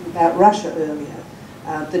were talking about Russia earlier,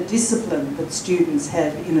 the discipline that students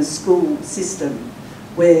have in a school system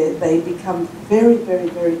where they become very, very,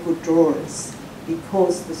 very good drawers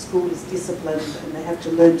because the school is disciplined and they have to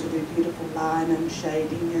learn to do beautiful line and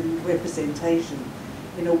shading and representation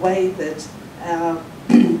in a way that our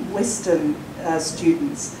Western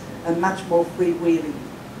students are much more freewheeling.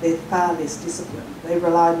 They're far less disciplined. They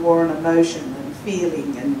rely more on emotion and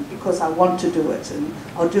feeling and because I want to do it and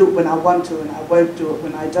I'll do it when I want to and I won't do it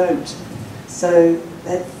when I don't. So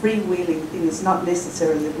that freewheeling thing is not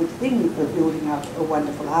necessarily a good thing for building up a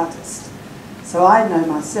wonderful artist. So I know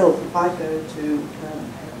myself, if I go to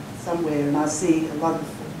somewhere and I see a lot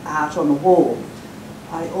of art on the wall,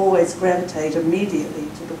 I always gravitate immediately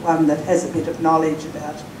to the one that has a bit of knowledge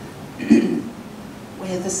about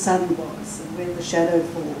where the sun was and where the shadow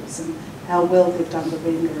falls and how well they've done the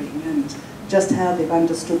rendering and just how they've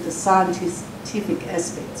understood the scientific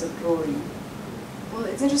aspects of drawing. Well,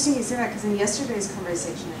 it's interesting you say that because in yesterday's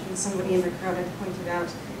conversation, I think somebody in the crowd had pointed out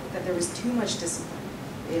that there was too much discipline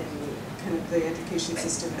in kind of the education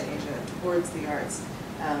system in Asia towards the arts.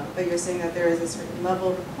 But you're saying that there is a certain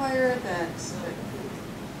level required, that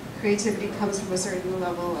creativity comes from a certain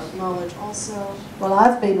level of knowledge also. Well,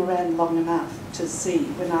 I've been around long enough to see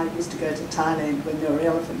when I used to go to Thailand when there were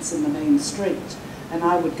elephants in the main street, and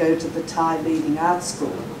I would go to the Thai leading art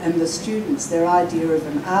school, and the students, their idea of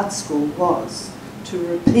an art school was to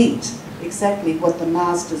repeat exactly what the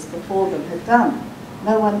masters before them had done.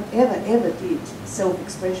 No one ever did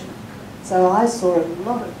self-expression. So I saw a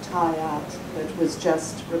lot of Thai art that was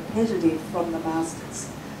just repetitive from the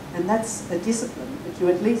masters. And that's a discipline, that you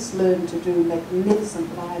at least learn to do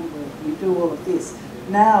magnificent line work, you do all of this.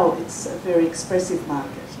 Now it's a very expressive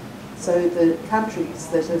market. So the countries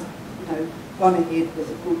that have gone ahead with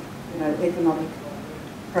a good economic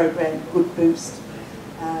program, good boost,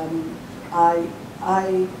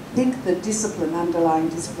 I think the discipline, underlying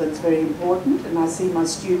discipline is very important, and I see my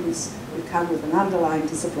students who come with an underlying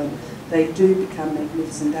discipline, they do become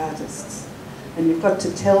magnificent artists. And you've got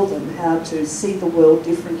to tell them how to see the world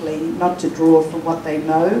differently, not to draw from what they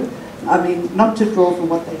know. I mean, not to draw from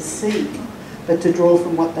what they see, but to draw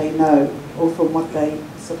from what they know or from what they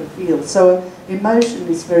sort of feel. So emotion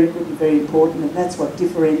is very good and very important, and that's what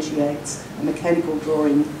differentiates a mechanical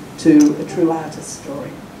drawing to a true artist's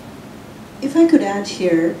drawing. If I could add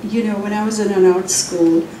here, when I was in an art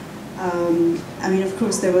school, I mean, of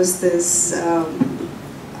course, there was this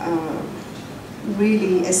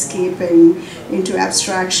really escaping into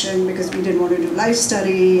abstraction because we didn't want to do life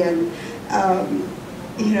study, and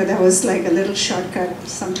there was like a little shortcut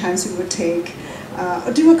sometimes we would take,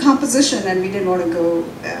 or do a composition, and we didn't want to go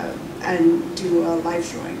and do a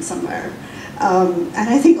life drawing somewhere. And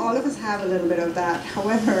I think all of us have a little bit of that.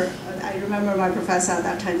 However, I remember my professor at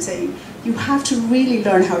that time saying, you have to really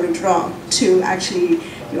learn how to draw to actually,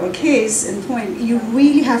 your case in point, you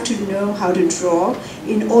really have to know how to draw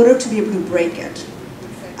in order to be able to break it.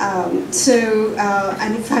 And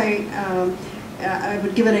if I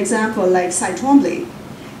would give an example like Cy Twombly.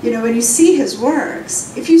 When you see his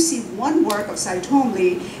works, if you see one work of Cy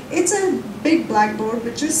Twombly, it's a big blackboard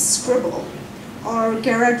with just scribble. Or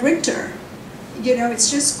Gerhard Richter. It's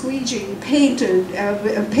just squeegeeing, paint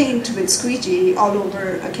with squeegee all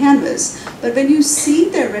over a canvas. But when you see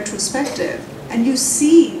their retrospective and you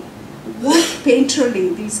see what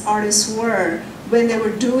painterly these artists were when they were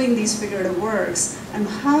doing these figurative works and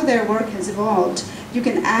how their work has evolved, you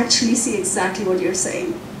can actually see exactly what you're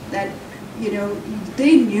saying. That you know,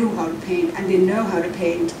 they knew how to paint and they know how to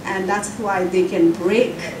paint, and that's why they can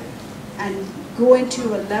break and go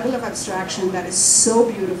into a level of abstraction that is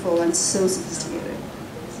so beautiful and so sophisticated.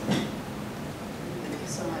 Thank you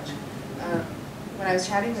so much. When I was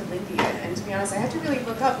chatting with Lindy, and to be honest, I had to really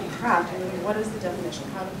look up craft. I mean, what is the definition?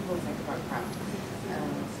 How do people think about craft?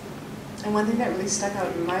 And one thing that really stuck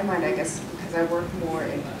out in my mind, I guess, because I work more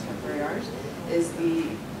in contemporary art, is the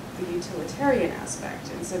utilitarian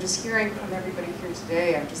aspect. And so just hearing from everybody here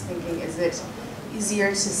today, I'm just thinking, is it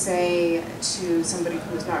easier to say to somebody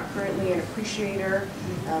who is not currently an appreciator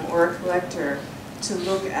or a collector to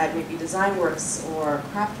look at maybe design works or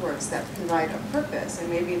craft works that provide a purpose?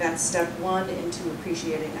 And maybe that's step one into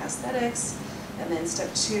appreciating aesthetics, and then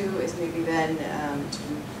step two is maybe then to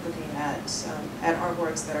looking at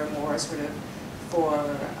artworks that are more sort of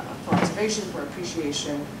for observation, for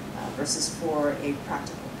appreciation, versus for a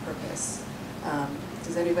practical purpose.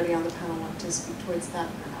 Does anybody on the panel want to speak towards that,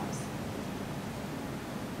 perhaps?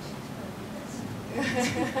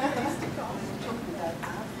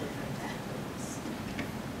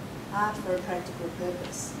 Art for a practical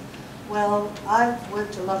purpose. Well, I've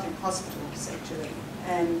worked a lot in hospitals, actually,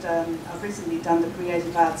 and I've recently done the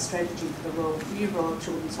creative arts strategy for the new Royal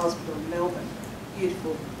Children's Hospital in Melbourne.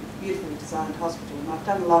 Beautifully designed hospital. And I've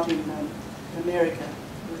done a lot in America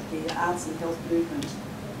with the arts and health movement,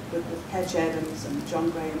 with Patch Adams and John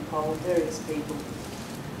Graham Cole, various people.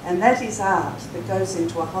 And that is art that goes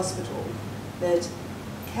into a hospital that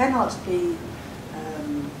cannot be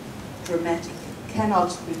dramatic,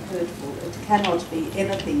 cannot be hurtful, it cannot be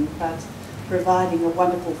anything but providing a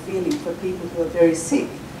wonderful feeling for people who are very sick.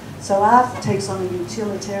 So art takes on a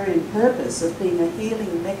utilitarian purpose of being a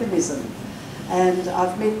healing mechanism. And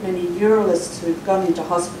I've met many muralists who've gone into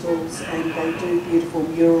hospitals and they do beautiful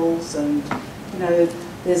murals, and you know,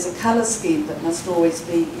 there's a colour scheme that must always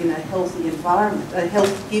be in a healthy environment, a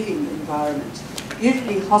health-giving environment.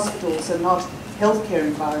 Usually hospitals are not healthcare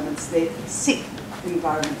environments, they're sick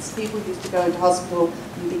environments. People used to go into hospital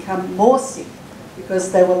and become more sick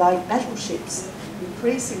because they were like battleships.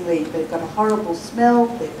 Increasingly, they've got a horrible smell,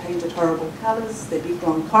 they're painted horrible colours, they're big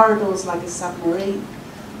long corridors like a submarine.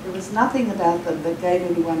 There was nothing about them that gave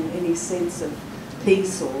anyone any sense of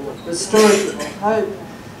peace or restorative or hope.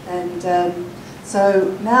 And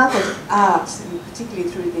so now that art, and particularly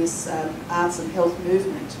through this arts and health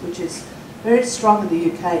movement, which is very strong in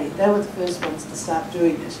the UK, they were the first ones to start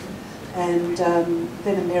doing it. And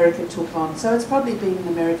then America took on. So it's probably been in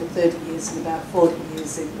America 30 years and about 40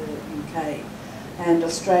 years in the UK. And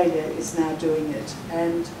Australia is now doing it.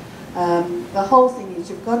 And the whole thing is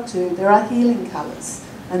you've got to, there are healing colours.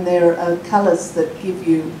 And there are colours that give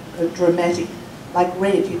you a dramatic, like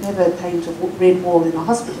red. You never paint a red wall in a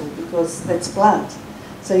hospital because that's blood.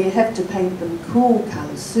 So you have to paint them cool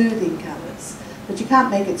colours, soothing colours. But you can't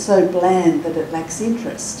make it so bland that it lacks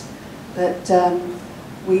interest. But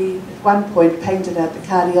we, at one point, painted out the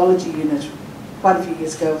cardiology unit quite a few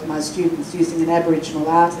years ago with my students using an Aboriginal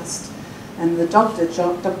artist. And the doctor,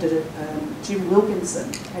 Dr. Jim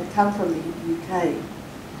Wilkinson, had come from the UK.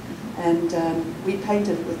 And we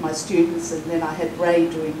painted it with my students, and then I had Ray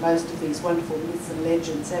doing most of these wonderful myths and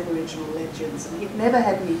legends, Aboriginal legends, and he'd never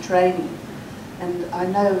had any training. And I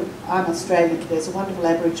know I'm Australian, there's a wonderful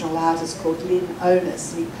Aboriginal artist called Lynn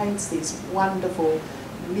Onus, and he paints these wonderful,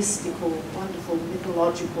 mystical, wonderful,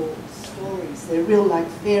 mythological stories. They're real like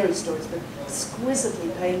fairy stories, but exquisitely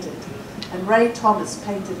painted. And Ray Thomas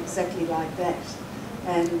painted exactly like that.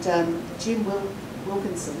 And Jim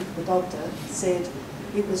Wilkinson, the doctor, said,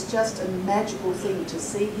 it was just a magical thing to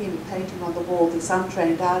see him painting on the wall, this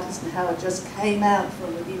untrained artist, and how it just came out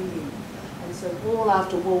from within him. And so wall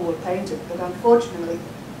after wall were painted, but unfortunately,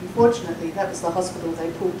 that was the hospital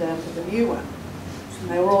they pulled down for the new one. And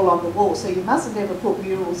they were all on the wall, so you mustn't ever put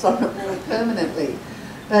murals on a wall permanently.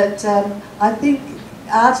 But I think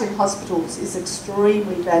art in hospitals is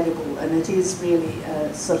extremely valuable, and it is really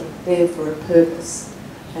sort of there for a purpose.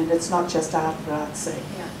 And it's not just art for art's sake.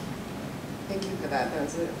 Yeah. Thank you for that. That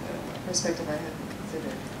was a perspective I hadn't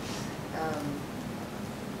considered.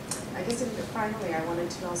 I guess finally I wanted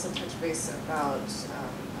to also touch base about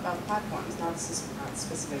platforms, not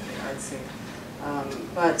specifically Artsy,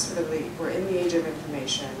 but sort of we're in the age of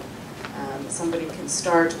information. Somebody can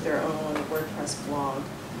start their own WordPress blog.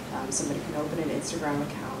 Somebody can open an Instagram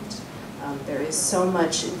account. There is so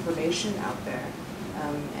much information out there.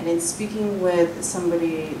 And in speaking with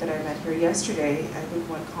somebody that I met here yesterday, I think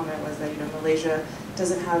one comment was that Malaysia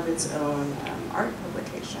doesn't have its own art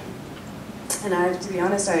publication. And to be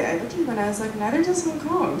honest, I looked at it and I was like, neither does Hong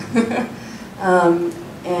Kong.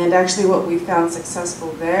 And actually, what we found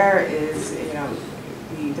successful there is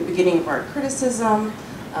the beginning of art criticism,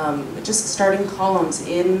 just starting columns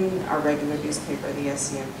in our regular newspaper, the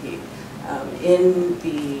SCMP, in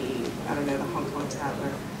the, I don't know, the Hong Kong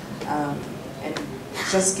Tatler, and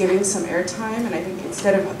just giving some airtime. And I think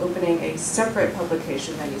instead of opening a separate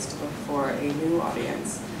publication that needs to look for a new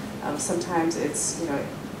audience, sometimes it's, you know,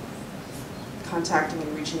 contacting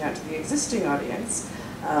and reaching out to the existing audience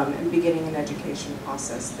and beginning an education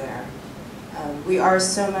process there. We are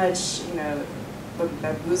so much, you know,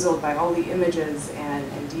 bamboozled by all the images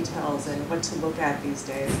and details and what to look at these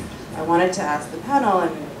days. I wanted to ask the panel,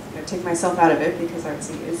 and you know, take myself out of it because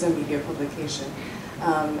Artsy is a media publication,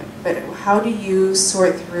 but how do you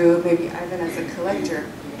sort through, maybe Ivan as a collector,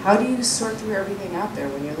 how do you sort through everything out there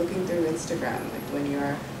when you're looking through Instagram, like when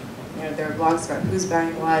you're, you know, there are blogs about who's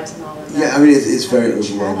buying what and all of that. Yeah, I mean, it's very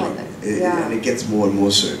overwhelming, Yeah. and it gets more and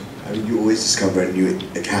more so. I mean, you always discover a new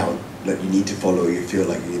account that you need to follow, you feel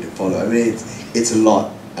like you need to follow. I mean, it's a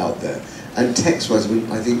lot out there. And text-wise, I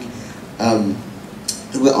mean, I think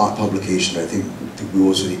with art publication, I think we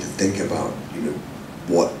also need to think about, you know,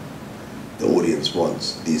 what the audience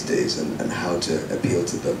wants these days and how to appeal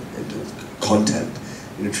to them in terms of content.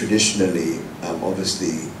 You know, traditionally,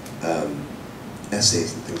 obviously,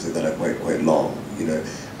 essays and things like that are quite long, you know,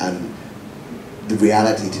 and the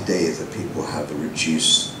reality today is that people have a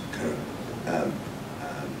reduced kind of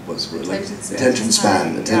what's the word, like attention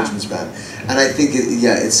span, and I think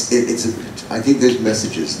I think those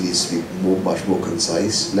messages needs to be much more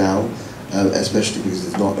concise now, especially because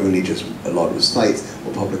it's not only just a lot of sites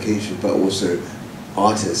or publication, but also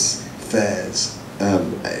artists, fairs.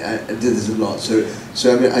 There's a lot. So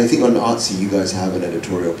I mean, I think on Artsy you guys have an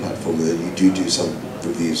editorial platform where you do some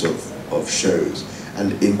reviews of shows,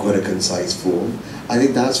 and in quite a concise form. I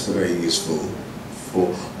think that's very useful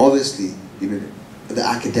for, obviously, you know, the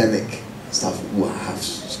academic stuff will have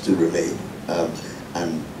to remain,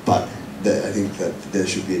 but I think that there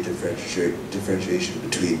should be a differentiation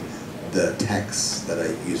between the texts that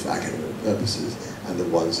are used for academic purposes and the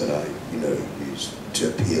ones that are, you know, used to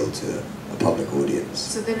appeal to a public audience.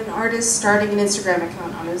 So then an artist starting an Instagram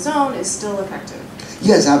account on his own is still effective?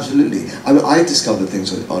 Yes, absolutely. I mean, I've discovered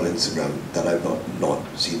things on Instagram that I've not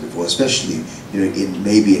seen before, especially, you know,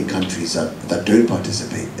 maybe in countries that don't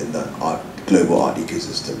participate in the global art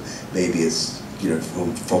ecosystem. Maybe it's, you know,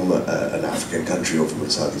 from an African country or from a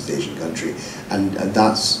Southeast Asian country, and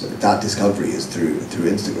that discovery is through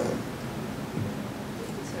Instagram.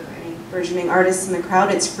 So any burgeoning artists in the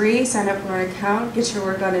crowd, it's free. Sign up for our account. Get your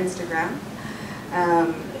work on Instagram.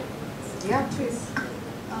 Yeah, please.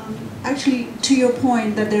 Actually, to your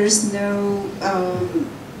point that there is no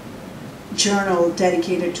journal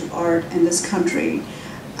dedicated to art in this country,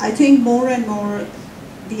 I think more and more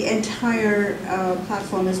the entire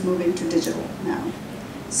platform is moving to digital now.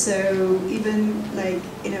 So even like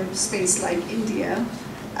in a space like India,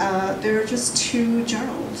 there are just 2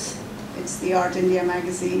 journals. It's the Art India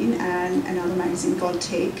magazine and another magazine called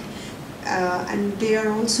Take. And they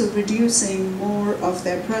are also reducing more of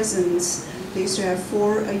their presence. They used to have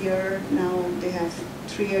 4 a year, now they have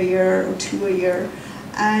 3 a year or 2 a year.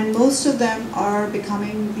 And most of them are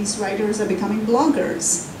becoming, these writers are becoming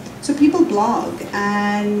bloggers. So people blog,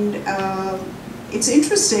 and it's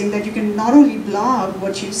interesting that you can not only blog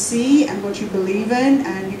what you see and what you believe in,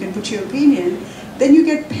 and you can put your opinion, then you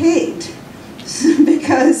get paid.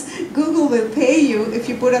 Because Google will pay you if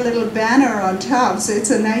you put a little banner on top, so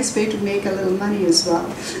it's a nice way to make a little money as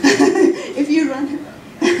well. If you run...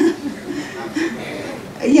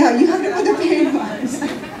 Yeah, you have to put the paid ones.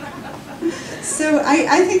 So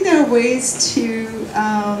I think there are ways to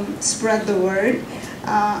spread the word.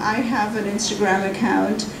 I have an Instagram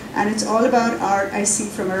account, and it's all about art I see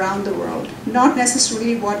from around the world. Not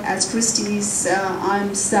necessarily what, as Christie's,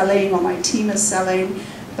 I'm selling or my team is selling,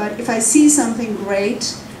 but if I see something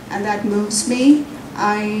great and that moves me,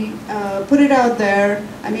 I put it out there,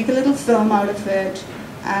 I make a little film out of it,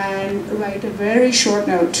 and write a very short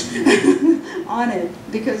note on it,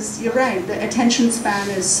 because you're right, the attention span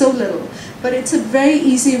is so little. But it's a very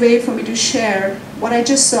easy way for me to share what I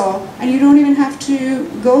just saw, and you don't even have to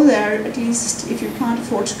go there, at least if you can't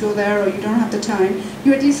afford to go there or you don't have the time,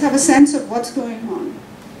 you at least have a sense of what's going on.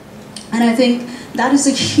 And I think that is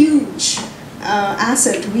a huge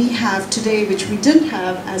asset we have today, which we didn't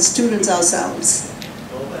have as students ourselves.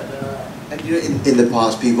 And you know, in the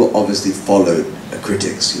past, people obviously followed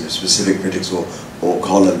critics, you know, specific critics or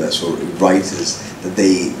columnists or writers that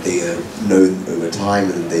they known over time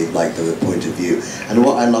and they like their point of view. And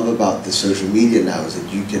what I love about the social media now is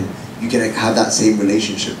that you can have that same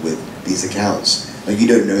relationship with these accounts. Like, you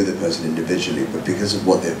don't know the person individually, but because of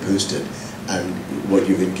what they've posted and what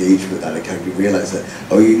you've engaged with that account, you realize that,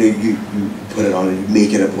 oh, you know, you put it on and you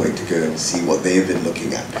make it a point to go and see what they've been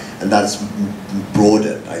looking at. And that's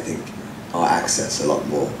broadened, I think, our access a lot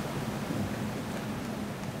more.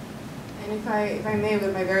 And if I may,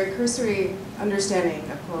 with my very cursory understanding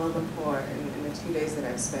of Kuala Lumpur in the 2 days that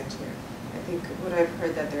I've spent here, I think what I've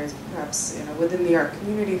heard that there is perhaps, you know, within the art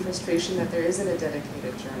community frustration that there isn't a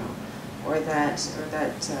dedicated journal, or that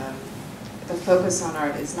the focus on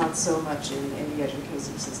art is not so much in the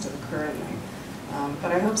education system currently.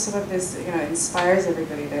 But I hope some of this, you know, inspires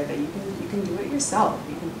everybody there that you can do it yourself.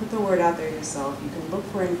 You can put the word out there yourself. You can look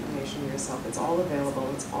for information yourself. It's all available.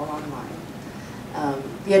 It's all online.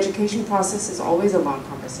 The education process is always a long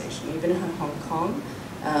conversation, even in Hong Kong.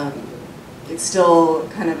 It's still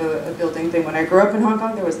kind of a building thing. When I grew up in Hong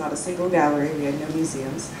Kong, there was not a single gallery. We had no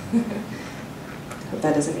museums. Hope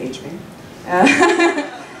that doesn't age me.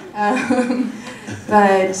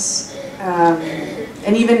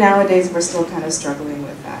 And even nowadays, we're still kind of struggling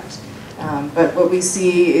with that. But what we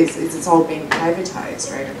see is it's all being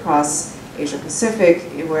privatized, right, across Asia Pacific,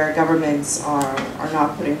 where governments are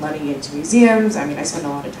not putting money into museums. I mean, I spend a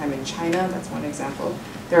lot of time in China, that's one example.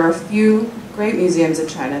 There are a few great museums in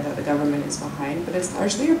China that the government is behind, but it's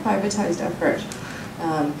largely a privatized effort.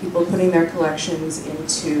 People putting their collections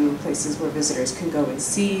into places where visitors can go and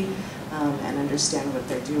see and understand what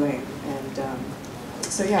they're doing. And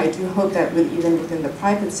so yeah, I do hope that even within the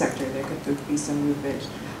private sector, there could be some movement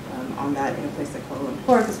on that in a place like Kuala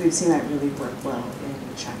Lumpur, because we've seen that really work well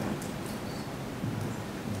in China.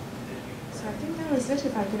 So I think that was it.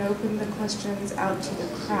 If I could open the questions out to the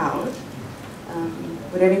crowd.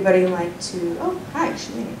 Would anybody like to, oh, hi,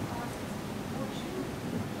 Shalini.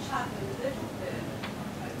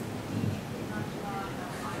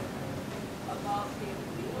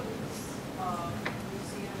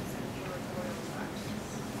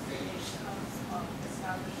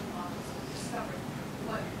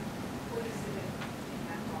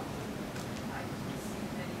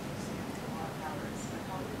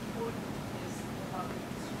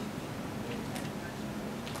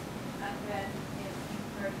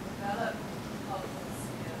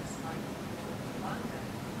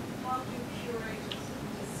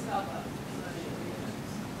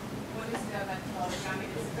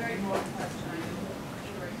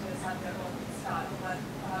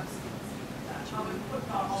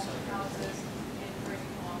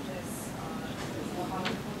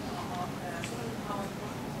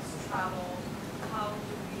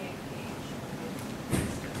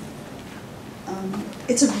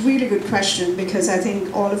 It's a really good question, because I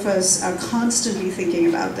think all of us are constantly thinking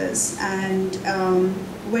about this. And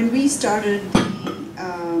when we started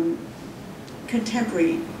the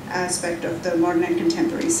contemporary aspect of the modern and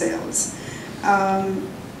contemporary sales,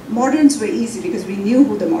 moderns were easy because we knew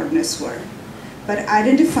who the modernists were. But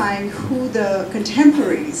identifying who the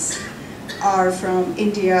contemporaries are from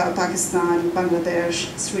India, Pakistan,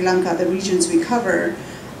 Bangladesh, Sri Lanka, the regions we cover,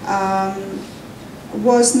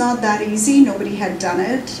 was not that easy. Nobody had done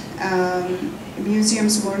it.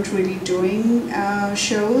 Museums weren't really doing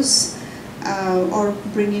shows or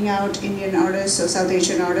bringing out Indian artists or South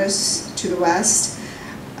Asian artists to the West.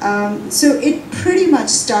 So it pretty much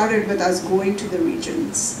started with us going to the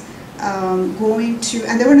regions, and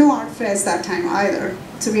there were no art fairs that time either.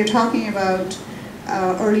 So we are talking about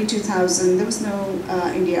early 2000. There was no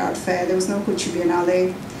India Art Fair. There was no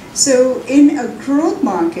Biennale. So in a growth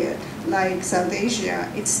market like South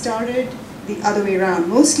Asia, it started the other way around.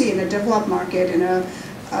 Mostly in a developed market, in a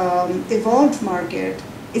evolved market,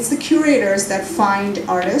 it's the curators that find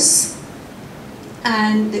artists,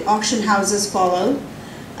 and the auction houses follow,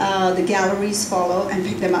 the galleries follow and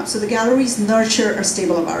pick them up. So the galleries nurture a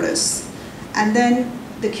stable of artists, and then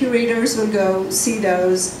the curators will go see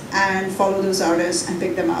those and follow those artists and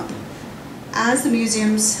pick them up. As the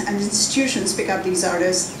museums and institutions pick up these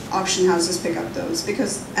artists, auction houses pick up those,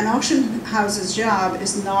 because an auction house's job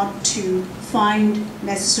is not to find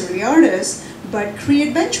necessary artists, but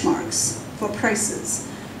create benchmarks for prices.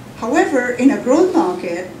 However, in a growth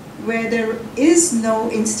market where there is no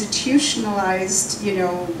institutionalized,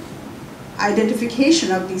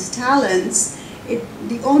 identification of these talents,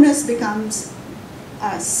 the onus becomes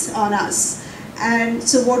on us. And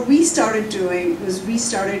so what we started doing was we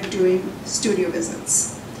started doing studio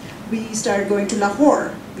visits. We started going to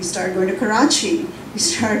Lahore, we started going to Karachi, we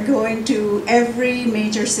started going to every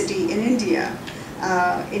major city in India,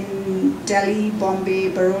 in Delhi, Bombay,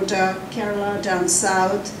 Baroda, Kerala, down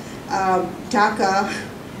south, Dhaka,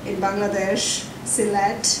 in Bangladesh,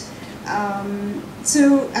 Sylhet,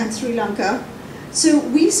 and Sri Lanka. So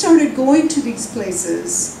we started going to these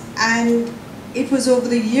places, and it was over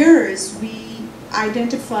the years we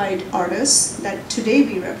identified artists that today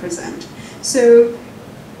we represent. So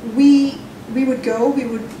we would go, we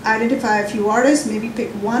would identify a few artists, maybe pick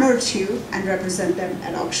one or two and represent them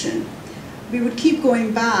at auction. We would keep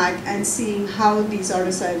going back and seeing how these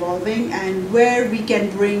artists are evolving and where we can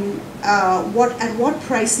bring, at what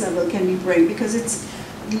price level can we bring, because it's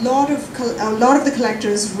a lot of the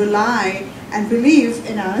collectors rely and believe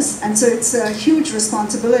in us, and so it's a huge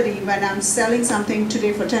responsibility when I'm selling something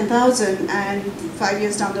today for 10,000 and 5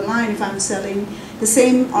 years down the line, if I'm selling the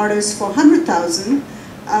same artist for 100,000,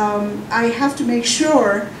 I have to make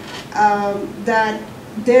sure that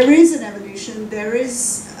there is an evolution, there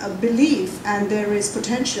is a belief, and there is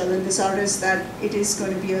potential in this artist, that it is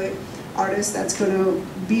going to be an artist that's going to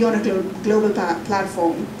be on a global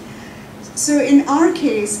platform. So in our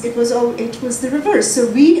case, it was the reverse. So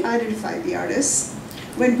we identified the artists.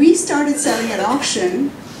 When we started selling at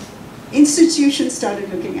auction, institutions started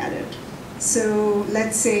looking at it. So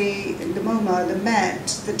let's say the MoMA, the Met,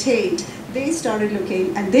 the Tate, they started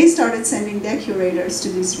looking and they started sending their curators to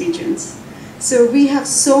these regions. So we have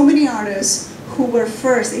so many artists who were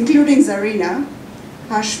first, including Zarina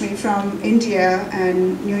Hashmi from India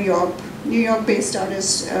and New York-based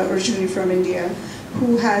artist originally from India,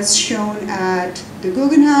 who has shown at the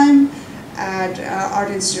Guggenheim, at Art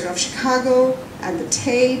Institute of Chicago, at the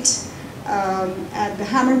Tate, at the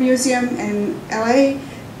Hammer Museum in LA.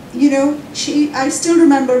 You know, I still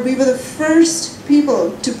remember we were the first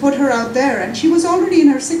people to put her out there, and she was already in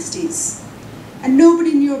her 60s. And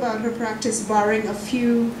nobody knew about her practice, barring a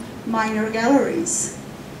few minor galleries.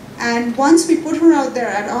 And once we put her out there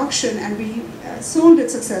at auction and we sold it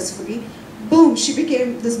successfully, boom, she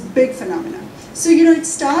became this big phenomenon. So, you know, it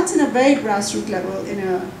starts in a very grassroots level in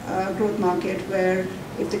a growth market where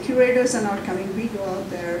if the curators are not coming, we go out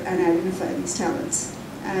there and identify these talents.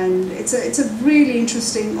 And it's a really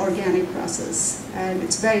interesting organic process, and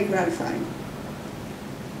it's very gratifying.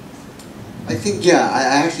 I think, yeah,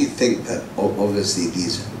 I actually think that obviously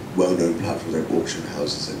these well-known platforms like auction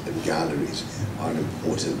houses and galleries are an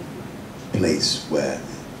important place where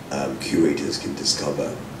curators can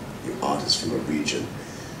discover artists from a region.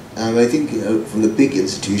 I think from the big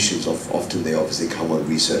institutions, often they obviously come on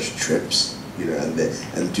research trips, you know,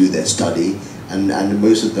 and do their study, and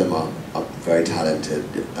most of them are very talented.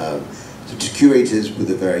 So to curators with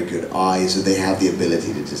a very good eye, so they have the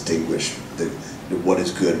ability to distinguish what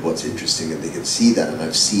is good, what's interesting, and they can see that. And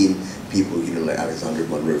I've seen people, you know, like Alexander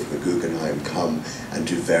Monroe from the Guggenheim come and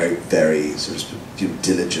do very, very sort of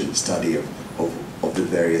diligent study of the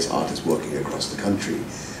various artists working across the country.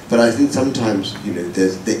 But I think sometimes, you know, there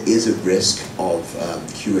is a risk of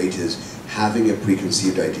curators having a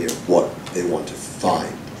preconceived idea of what they want to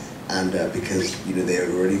find, and because, you know, they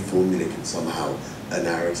have already formulated somehow a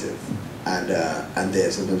narrative, and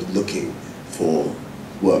they're sometimes looking for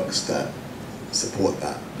works that support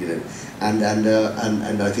that, you know, and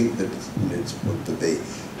I think that, you know, it's important that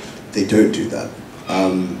they don't do that.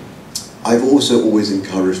 I've also always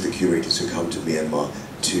encouraged the curators who come to Myanmar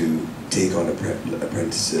to take on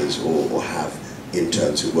apprentices or have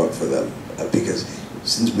interns who work for them, because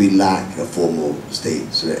since we lack a formal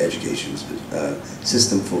state sort of education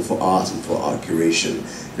system for art and for art curation,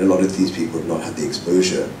 a lot of these people have not had the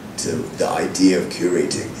exposure to the idea of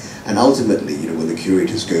curating. And ultimately, you know, when the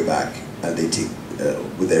curators go back and they take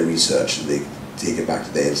with their research and they take it back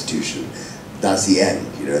to their institution, that's the end.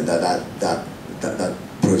 You know, that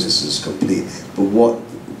process is complete. But what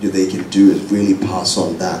they can do is really pass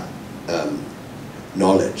on that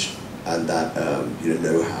knowledge and that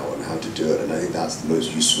know-how on how to do it, and I think that's the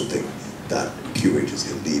most useful thing that curators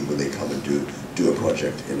can leave when they come and do a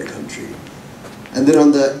project in a country. And then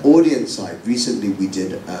on the audience side, recently we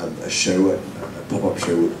did a show, a pop-up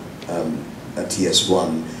show at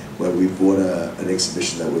TS1, where we brought an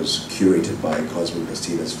exhibition that was curated by Cosmo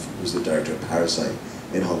Christina's, who's the director of Parasite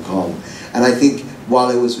in Hong Kong. And I think while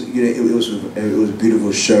it was, you know, it was a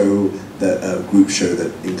beautiful show, a group show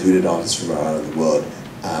that included artists from around the world,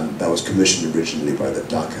 that was commissioned originally by the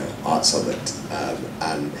Dhaka Art Summit,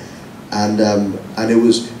 and it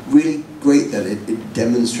was really great that it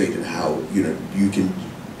demonstrated how, you know, you can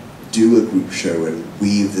do a group show and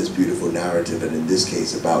weave this beautiful narrative, and in this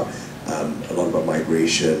case about a lot about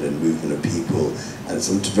migration and movement of people and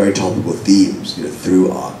some very topical themes, you know,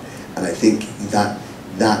 through art. And I think that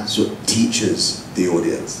sort of teaches the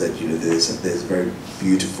audience that, you know, there's a very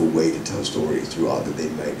beautiful way to tell stories through art that they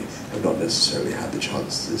might have not necessarily had the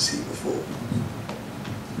chance to see before.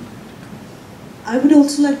 I would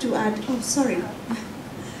also like to add,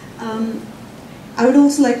 I would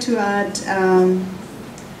also like to add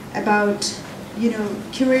about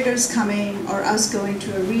curators coming or us going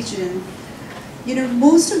to a region,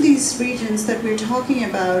 most of these regions that we're talking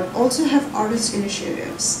about also have artist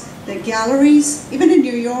initiatives. The galleries, even in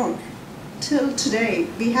New York, till today,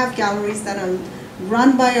 we have galleries that are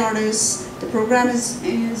run by artists. The program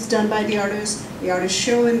is done by the artists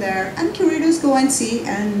show in there, and curators go and see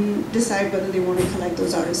and decide whether they want to collect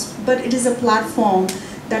those artists. But it is a platform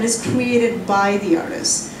that is created by the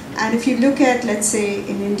artists. And if you look at, let's say,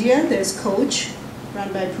 in India, there's Coach,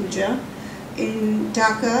 run by Pooja. In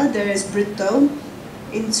Dhaka, there is Britto.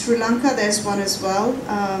 In Sri Lanka, there's one as well,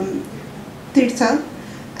 Tirtha.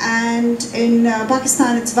 And in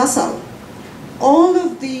Pakistan, it's Vasal. All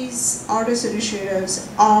of these artist initiatives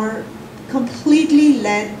are completely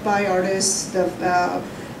led by artists.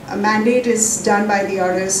 A mandate is done by the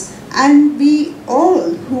artists. And we all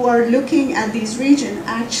who are looking at these regions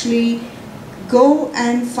actually go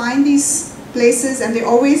and find these places, and they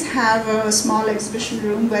always have a small exhibition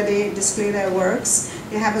room where they display their works.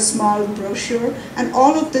 They have a small brochure, and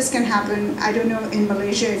all of this can happen. I don't know in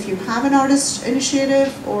Malaysia if you have an artist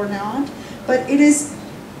initiative or not, but it is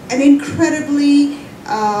an incredibly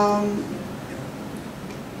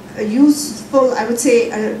useful, I would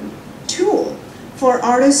say, a tool for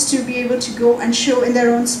artists to be able to go and show in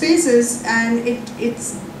their own spaces, and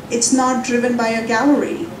it's not driven by a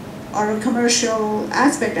gallery or a commercial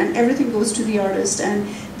aspect, and everything goes to the artist. And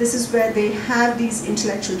this is where they have these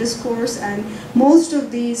intellectual discourse, and most of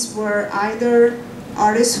these were either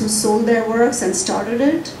artists who sold their works and started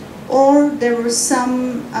it, or there were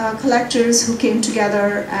some collectors who came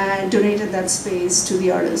together and donated that space to the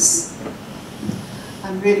artists.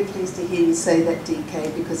 I'm really pleased to hear you say that,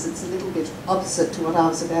 DK, because it's a little bit opposite to what I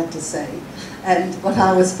was about to say. And what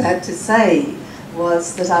I was about to say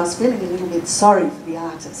was that I was feeling a little bit sorry for the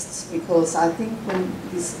artists, because I think when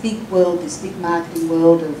this big world, this big marketing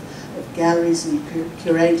world of galleries and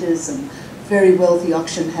curators and very wealthy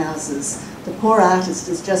auction houses, the poor artist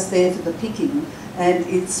is just there for the picking, and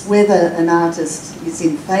it's whether an artist is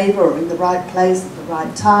in favour or in the right place at the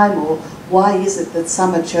right time, or why is it that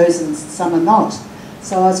some are chosen and some are not.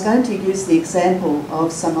 So I was going to use the example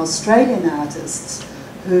of some Australian artists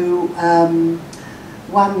who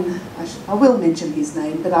one, I will mention his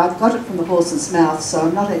name, but I've got it from the horse's mouth, so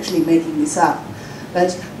I'm not actually making this up.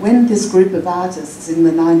 But when this group of artists in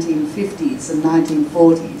the 1950s and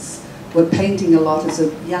 1940s were painting a lot as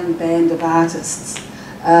a young band of artists,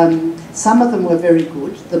 some of them were very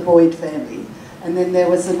good, the Boyd family, and then there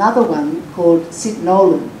was another one called Sid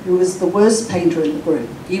Nolan, who was the worst painter in the group.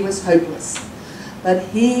 He was hopeless. But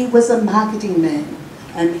he was a marketing man.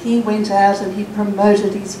 And he went out and he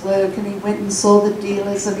promoted his work, and he went and saw the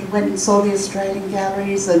dealers, and he went and saw the Australian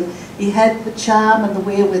galleries, and he had the charm and the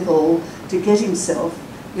wherewithal to get himself,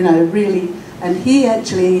 really. And he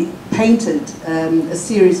actually painted a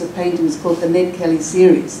series of paintings called the Ned Kelly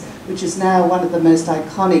series, which is now one of the most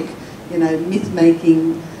iconic,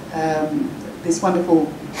 myth-making, this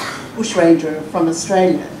wonderful bushranger from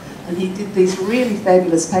Australia. And he did these really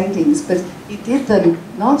fabulous paintings, but he did them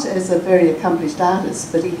not as a very accomplished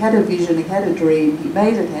artist, but he had a vision, he had a dream, he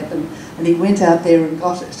made it happen, and he went out there and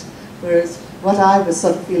got it. Whereas what I was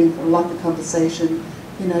sort of feeling from a lot of the conversation,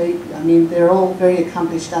 they're all very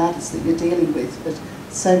accomplished artists that you're dealing with, but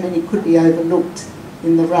so many could be overlooked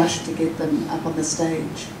in the rush to get them up on the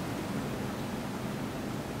stage.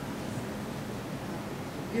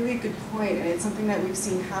 Really good point, and it's something that we've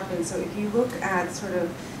seen happen. So if you look at sort of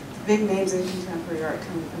big names in contemporary art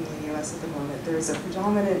coming from the US at the moment, there's a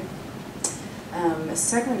predominant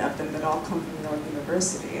segment of them that all come from York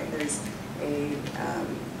University, and there's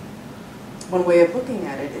one way of looking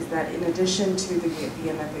at it is that in addition to the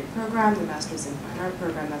MFA program, the Masters in Fine Art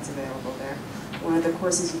program that's available there, one of the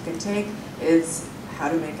courses you can take is how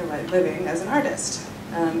to make a living as an artist.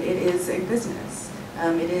 It is a business.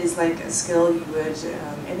 It is like a skill you would,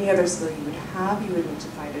 any other skill you would have, you would need to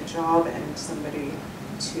find a job and somebody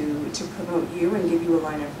to promote you and give you a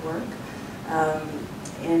line of work.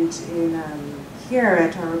 And here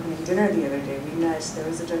at our opening dinner the other day, we met, there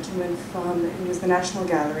was a gentleman from, it was the National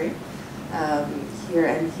Gallery here,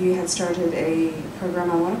 and he had started a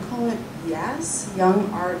program, I want to call it YAS, Young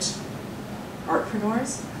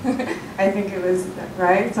Artpreneurs. I think it was,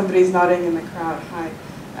 right? Somebody's nodding in the crowd, hi.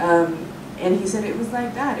 And he said it was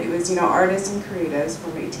like that. It was, artists and creatives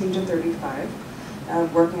from 18 to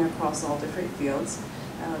 35, working across all different fields.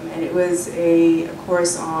 And it was a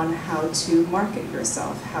course on how to market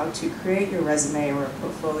yourself, how to create your resume or a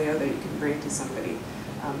portfolio that you can bring to somebody,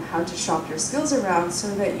 how to shop your skills around so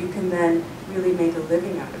that you can then really make a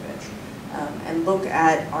living out of it. And look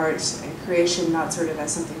at art and creation not sort of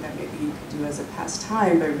as something that maybe you could do do as a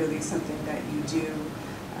pastime, but really something that you do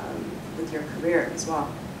with your career as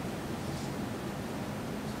well.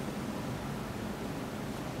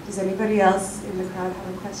 Does anybody else in the crowd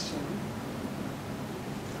have a question?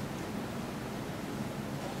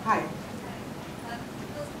 Hi.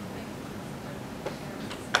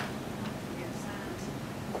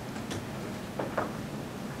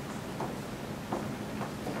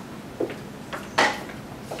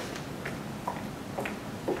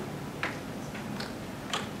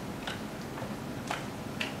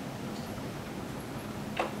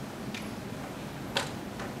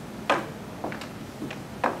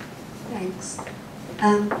 Thanks.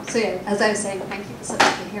 So yeah, as I was saying, thank you for such a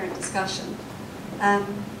coherent discussion. There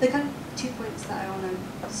are kind of 2 points that I want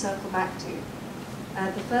to circle back to.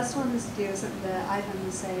 The first one is to do with something that Ivan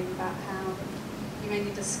was saying about how you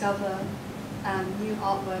mainly discover new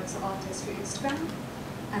artworks or artists through Instagram.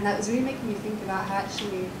 And that was really making me think about how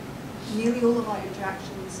actually nearly all of our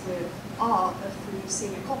interactions with art are through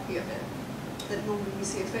seeing a copy of it. That normally we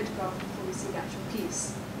see a photograph before we see the actual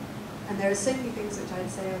piece. And there are so many things which I'd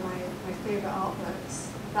say are my favourite artworks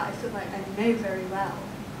that I feel like I know very well,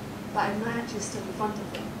 but I'm not actually still in front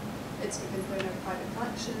of them. It's because they're in a private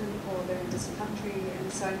collection or they're in a distant country,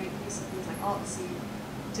 and so I make use of things like Artsy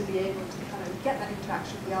to be able to kind of get that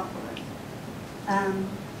interaction with the artwork.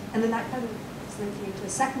 And then that kind of is linking into a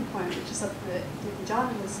second point, which is something that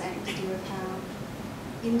Deepanjana was saying, to do with how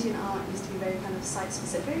Indian art used to be very kind of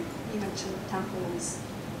site-specific. You mentioned temples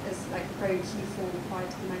as like a very key form prior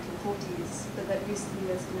to the 1940s, but that recently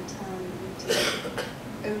there's been a turn into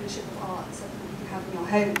ownership of art, something you can have in your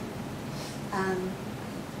home.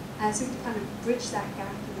 And so to kind of bridge that gap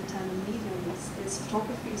in the term of mediums, is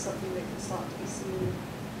photography something that can start to be seen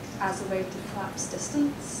as a way to collapse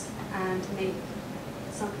distance and make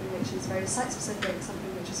something which is very site-specific,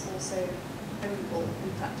 something which is also ownable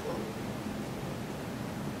and collectible.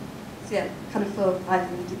 So yeah, kind of for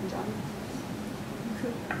Ivan and Deepanjana.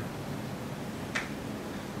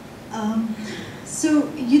 So,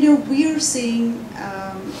 you know, we are seeing,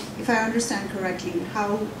 if I understand correctly,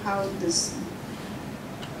 how this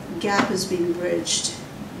gap is being bridged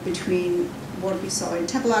between what we saw in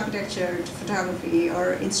temple architecture to photography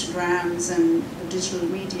or Instagrams and digital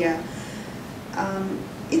media.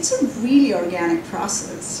 It's a really organic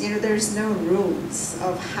process. You know, there's no rules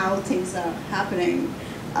of how things are happening.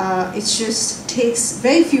 It just takes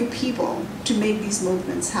very few people to make these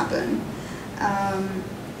movements happen.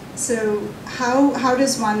 So how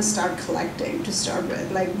does one start collecting to start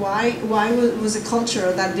with? Like why was a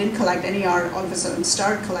culture that didn't collect any art all of a sudden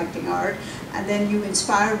start collecting art, and then you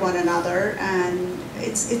inspire one another, and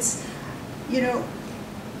it's you know,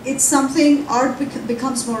 it's something, art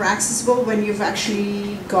becomes more accessible when you've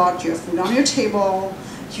actually got your food on your table,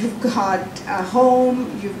 you've got a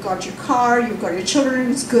home, you've got your car, you've got your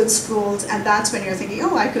children's good schools, and that's when you're thinking,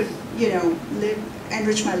 oh, I could, you know,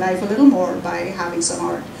 enrich my life a little more by having some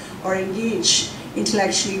art, or engage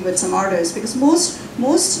intellectually with some artists. Because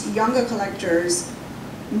most younger collectors,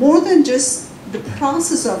 more than just the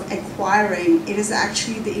process of acquiring, it is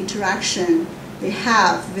actually the interaction they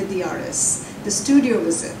have with the artists, the studio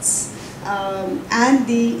visits, and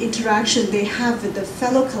the interaction they have with the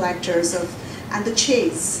fellow collectors and the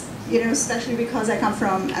chase. You know, especially because I come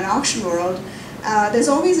from an auction world, there's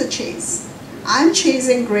always a chase. I'm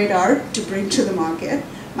chasing great art to bring to the market.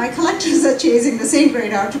 My collectors are chasing the same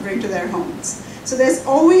great art to bring to their homes. So there's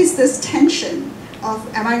always this tension of,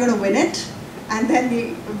 am I going to win it? And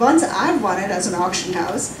then once I've won it as an auction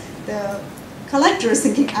house, the collector is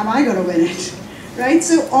thinking, am I going to win it? Right?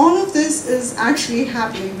 So all of this is actually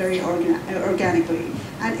happening very organically.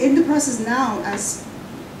 And in the process now, as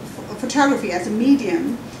photography as a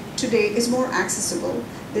medium today is more accessible.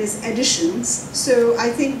 There's editions. So I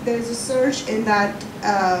think there's a surge in that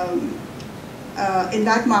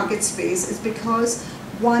market space is because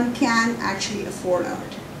one can actually afford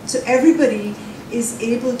art. So everybody is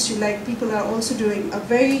able to, like, people are also doing, a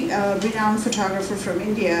very renowned photographer from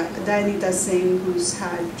India, Dayanita Singh, who's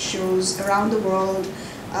had shows around the world,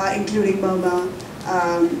 including MoMA.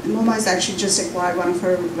 MoMA has actually just acquired one of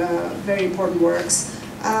her very important works.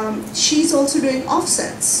 She's also doing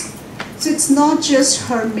offsets. So it's not just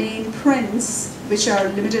her main prints, which are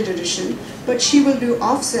limited edition, but she will do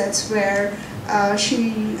offsets where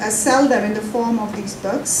she sell them in the form of these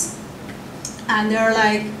books. And there are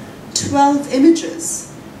like 12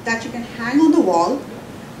 images that you can hang on the wall,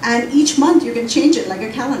 and each month you can change it like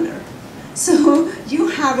a calendar. So you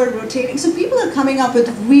have a rotating, so people are coming up with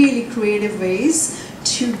really creative ways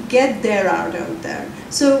to get their art out there.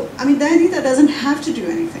 So, I mean, Dayanita doesn't have to do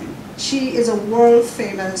anything. She is a world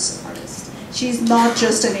famous artist. She's not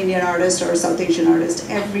just an Indian artist or a South Asian artist.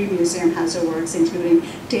 Every museum has her works, including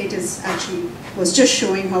Tate was just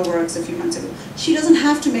showing her works a few months ago. She doesn't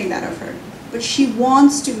have to make that effort, but she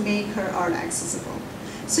wants to make her art accessible.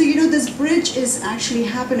 So this bridge is actually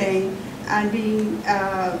happening and being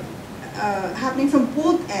happening from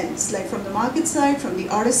both ends, like from the market side, from the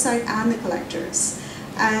artist side, and the collectors.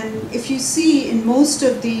 And if you see in most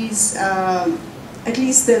of these, at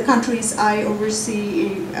least the countries I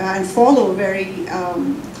oversee and follow very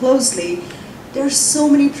closely, there are so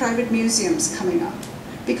many private museums coming up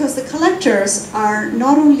because the collectors are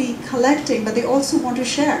not only collecting, but they also want to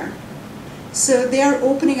share. So they are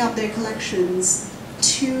opening up their collections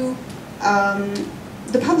to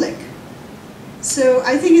the public. So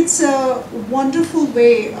I think it's a wonderful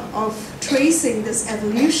way of tracing this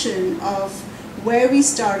evolution of where we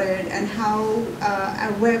started and how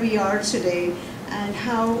where we are today, and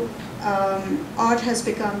how art has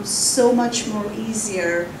become so much more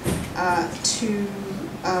easier to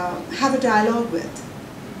have a dialogue with.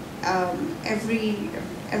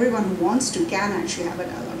 Everyone who wants to can actually have a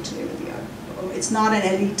dialogue today with the art. It's not an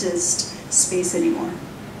elitist space anymore.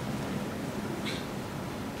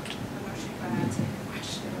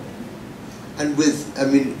 And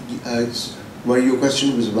your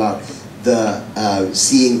question was about the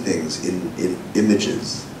seeing things in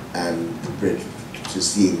images and the bridge to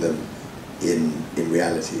seeing them in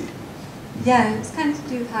reality. Yeah, it's kind of to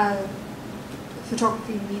do with how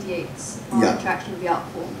photography mediates our interaction with the art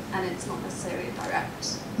form, and it's not necessarily a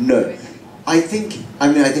direct. No, I think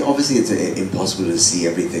obviously it's impossible to see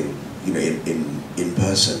everything, in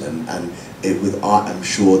person, and with art, I'm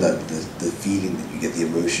sure that the feeling that you get, the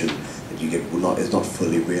emotion that you get, is not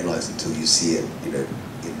fully realized until you see it,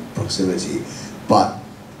 in proximity. But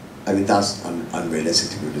that's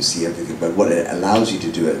unrealistic to be able to see everything. But what it allows you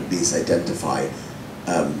to do, at least identify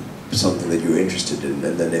something that you're interested in,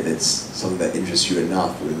 and then if it's something that interests you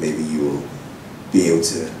enough, maybe you will be able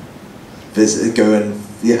to visit, go and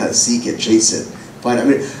seek it, chase it, find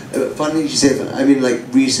it. Funny you say.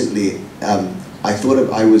 Recently,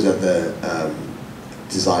 I was at the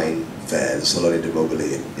design fair, the Salone di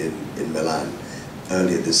Mobili in Milan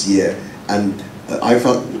earlier this year, and I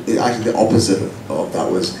felt actually the opposite of that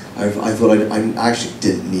was I thought I actually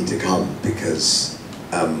didn't need to come because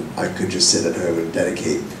I could just sit at home and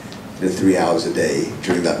dedicate 3 hours a day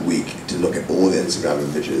during that week to look at all the Instagram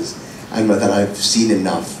images, and by that I've seen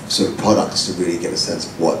enough sort of products to really get a sense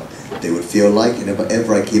of what they would feel like, and if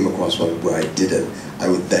ever I came across one where I didn't, I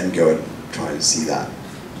would then go and try and see that.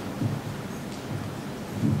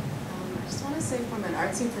 I just want to say from an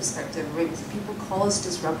artsy perspective, people call us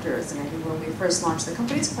disruptors, and I think when we first launched, the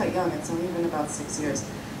company's quite young, it's only been about 6 years,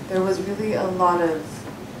 there was really a lot of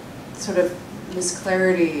sort of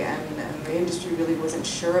misclarity, and the industry really wasn't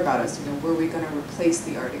sure about us. Were we going to replace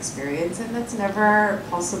the art experience? And that's never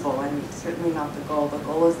possible, and certainly not the goal. The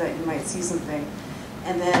goal is that you might see something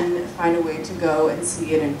and then find a way to go and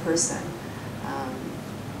see it in person.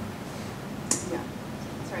 Yeah.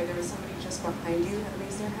 Sorry, there was somebody just behind you that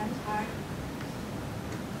raised their hand. Hi.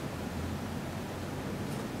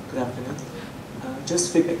 Good afternoon.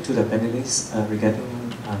 Just feedback to the panelists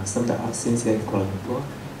regarding some of the art scenes here in Kuala Lumpur.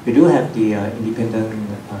 We do have the independent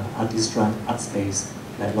artist-run art space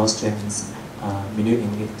like Lost Gems, Minute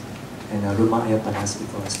in It, and Rumah Air Panas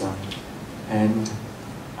before as well. And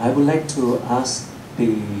I would like to ask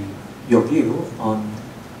your view on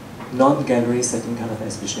non-gallery setting kind of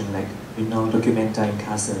exhibition, like Documenta in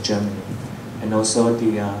Kassel, Germany, and also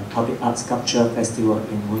the Public Art Sculpture Festival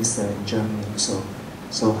in Munster in Germany. So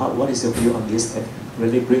what is your view on this that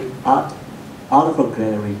really bring art out of a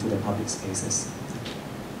gallery to the public spaces?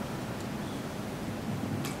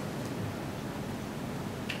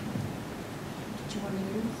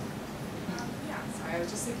 I was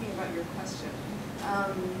just thinking about your question.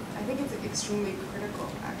 I think it's extremely critical,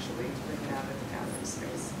 actually, to bring it out of the gallery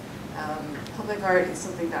space. Public art is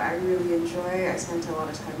something that I really enjoy. I spent a lot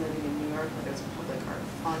of time living in New York, where there's a public art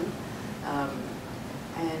fund.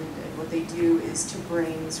 And what they do is to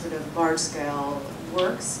bring sort of large-scale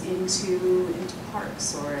works into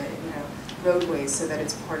parks or roadways, so that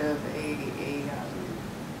it's part of a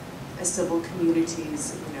civil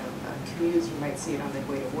community's commutes. You might see it on the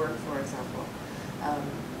way to work, for example.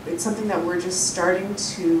 It's something that we're just starting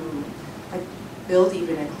to build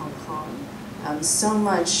even in Hong Kong. So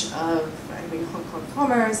much of Hong Kong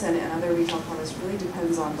commerce and other retail commerce really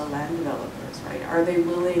depends on the land developers, right? Are they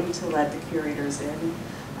willing to let the curators in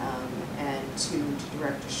and to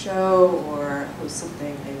direct a show or host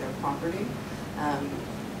something in their property?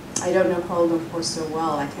 I don't know Kuala Lumpur so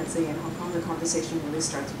well. I can't say in Hong Kong the conversation really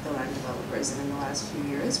starts with the land developers, and in the last few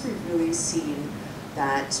years we've really seen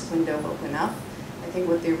that window open up. I think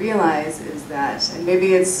what they realize is that, and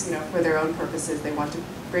maybe it's for their own purposes, they want to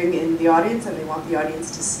bring in the audience and they want the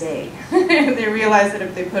audience to stay. They realize that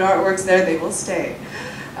if they put artworks there, they will stay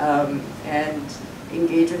and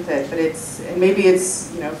engage with it. But maybe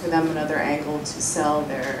it's for them another angle to sell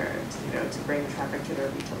their to bring traffic to their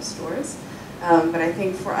retail stores. But I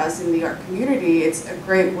think for us in the art community, it's a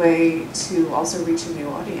great way to also reach a new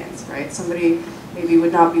audience, right? Somebody maybe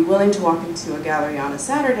would not be willing to walk into a gallery on a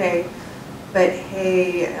Saturday, but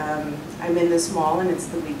hey, I'm in this mall and it's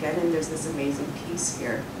the weekend and there's this amazing piece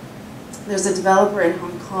here. There's a developer in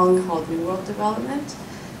Hong Kong called New World Development,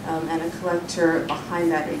 and a collector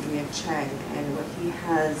behind that, Adrian Cheng, and what he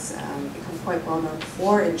has become quite well known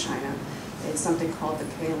for in China is something called the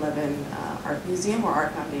K11 Art Museum or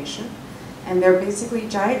Art Foundation. And they're basically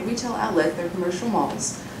giant retail outlets, they're commercial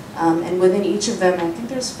malls. And within each of them, I think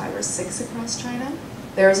there's 5 or 6 across China,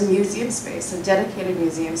 there's a museum space, a dedicated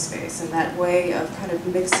museum space. And that way of kind of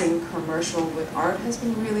mixing commercial with art has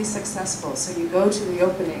been really successful. So you go to the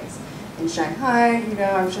openings in Shanghai,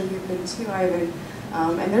 I'm sure you've been too, Ivan.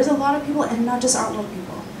 And there's a lot of people, and not just artwork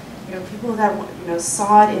people. People that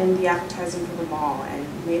saw it in the advertising for the mall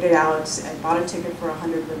and made it out and bought a ticket for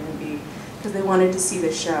 100 RMB because they wanted to see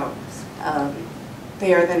the show.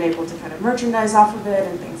 They are then able to kind of merchandise off of it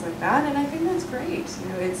and things like that, and I think that's great.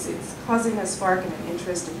 It's causing a spark and an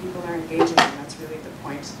interest, and people are engaging, and that's really the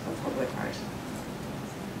point of public art.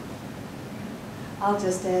 I'll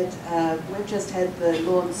just add, we've just had the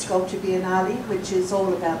Lorne Sculpture Biennale, which is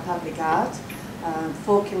all about public art.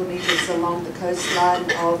 4 kilometres along the coastline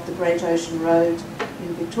of the Great Ocean Road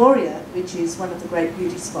in Victoria, which is one of the great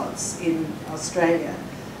beauty spots in Australia.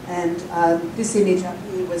 And this image up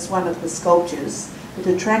here was one of the sculptures. It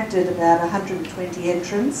attracted about 120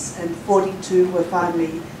 entrants, and 42 were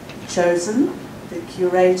finally chosen. The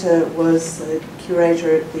curator was the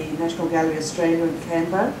curator at the National Gallery Australia in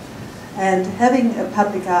Canberra. And having a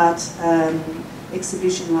public art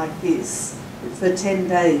exhibition like this for 10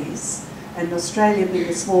 days, and Australia being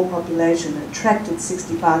a small population, attracted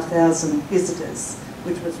 65,000 visitors,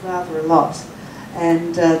 which was rather a lot.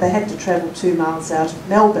 And they had to travel 2 miles out of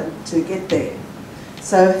Melbourne to get there.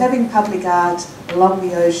 So having public art along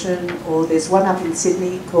the ocean, or there's one up in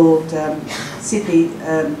Sydney called Sydney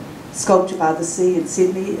Sculpture by the Sea in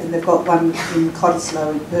Sydney, and they've got one in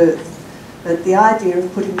Cottesloe in Perth. But the idea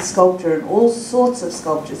of putting sculpture and all sorts of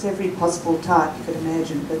sculptures, every possible type you could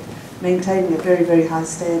imagine, but maintaining a very, very high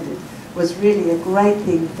standard, was really a great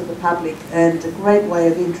thing for the public and a great way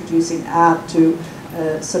of introducing art to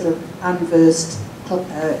sort of unversed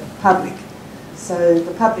public. So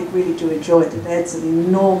the public really do enjoy it. It adds an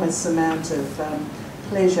enormous amount of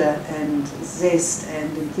pleasure and zest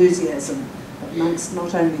and enthusiasm amongst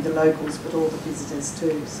not only the locals but all the visitors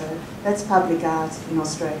too. So that's public art in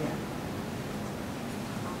Australia.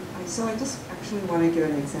 So I just actually want to give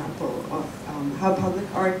an example of how public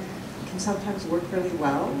art can sometimes work really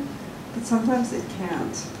well, but sometimes it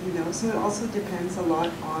can't, So it also depends a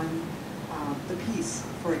lot on the piece,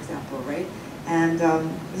 for example, right? And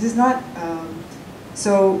this is not,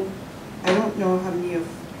 so I don't know how many of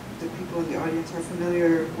the people in the audience are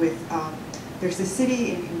familiar with, there's a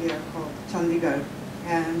city in India called Chandigarh,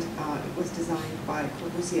 and it was designed by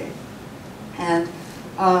Corbusier. And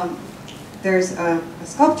there's a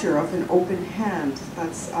sculpture of an open hand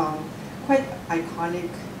that's quite iconic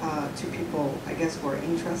to people, I guess, who are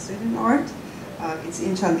interested in art. It's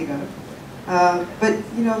in Chandigarh. But,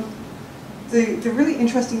 the really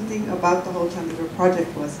interesting thing about the whole Chandigarh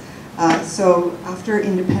project was, so after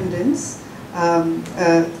independence,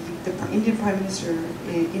 the Indian Prime Minister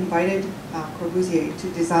invited Corbusier to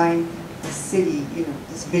design a city,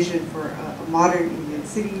 this vision for a modern Indian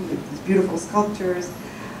city with these beautiful sculptures.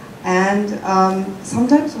 And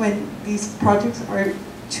sometimes when these projects are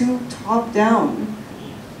too top-down,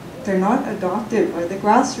 they're not adopted by the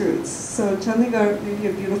grassroots. So Chandigarh may be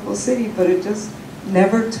a beautiful city, but it just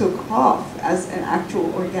never took off as an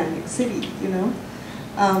actual organic city,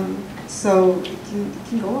 So it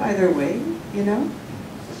can go either way,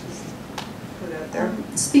 Just put out there.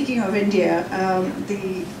 Speaking of India,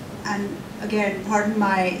 and again, pardon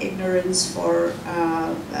my ignorance for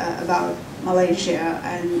about Malaysia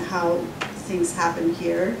and how things happen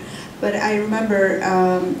here, but I remember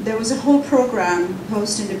there was a whole program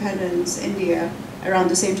post-independence India around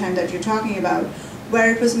the same time that you're talking about,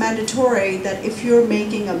 where it was mandatory that if you're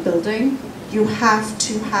making a building, you have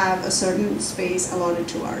to have a certain space allotted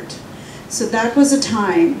to art. So that was a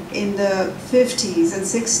time in the 50s and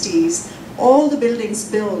 60s, all the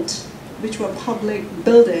buildings built, which were public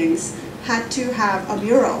buildings, had to have a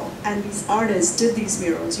mural, and these artists did these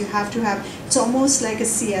murals. You have to have, it's almost like a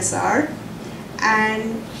CSR,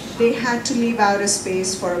 and they had to leave out a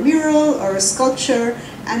space for a mural or a sculpture,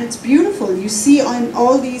 and it's beautiful. You see on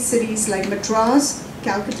all these cities like Madras,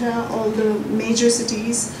 Calcutta, all the major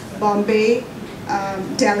cities, Bombay,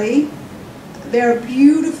 Delhi, there are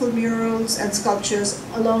beautiful murals and sculptures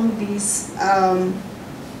along these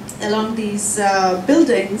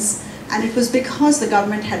buildings, and it was because the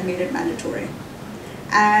government had made it mandatory.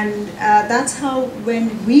 And that's how,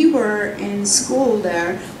 when we were in school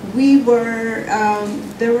there,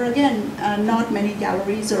 there were again not many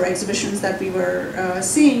galleries or exhibitions that we were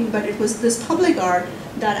seeing, but it was this public art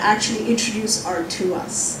that actually introduced art to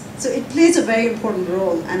us. So it plays a very important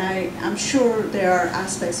role, and I'm sure there are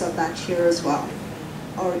aspects of that here as well.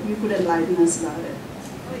 Or you could enlighten us about it.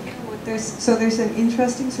 There's an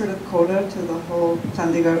interesting sort of coda to the whole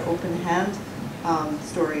Chandigarh open hand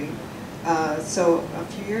story. So a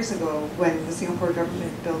few years ago, when the Singapore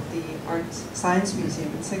government built the Art Science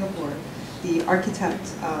Museum in Singapore, the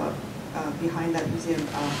architect behind that museum,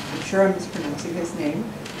 I'm sure I'm mispronouncing his name,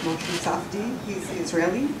 Moshe Safdie, he's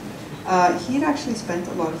Israeli. He had actually spent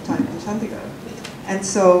a lot of time in Chandigarh. And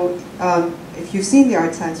so if you've seen the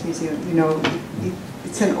Art Science Museum, you know,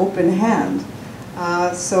 it's an open hand.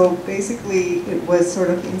 So basically it was sort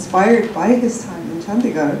of inspired by his time in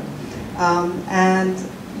Chandigarh. And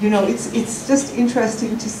you know, it's just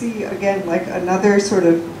interesting to see, again, like another sort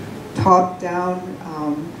of top-down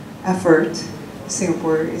effort.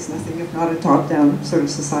 Singapore is nothing if not a top-down sort of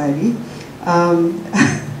society.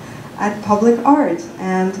 At public art,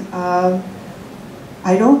 and I'm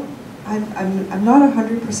not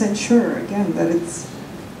 100% sure again that it's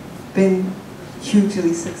been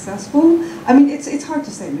hugely successful. I mean, it's hard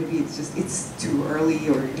to say. Maybe it's too early,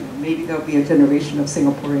 or you know, maybe there'll be a generation of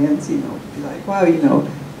Singaporeans, you know, be like, wow, you know,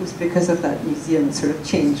 it was because of that museum it sort of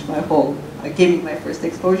changed my whole, gave me my first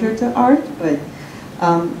exposure to art. But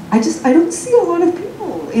I don't see a lot of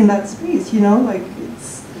people in that space, you know, like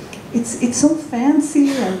it's so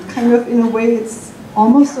fancy and kind of, in a way, it's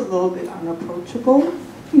almost a little bit unapproachable,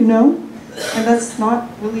 you know? And that's not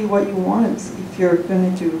really what you want if you're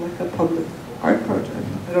going to do like a public art project.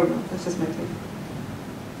 I don't know, that's just my take.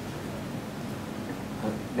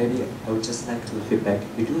 Maybe I would just like to feedback.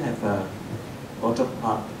 We do have a autumn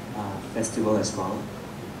art festival as well.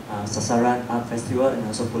 Sasaran Art Festival and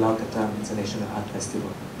also Pulau Ketam International Art Festival,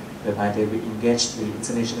 whereby they will engage the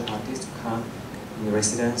international artists to come in the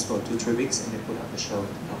residence for 2-3 weeks and they put up a show of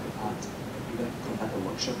art, even conduct a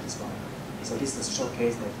workshop as well. So this is a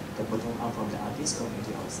showcase that the bottom up from the artist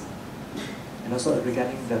community outside. And also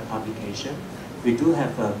regarding the publication, we do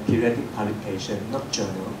have a periodic publication, not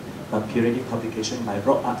journal, but periodic publication by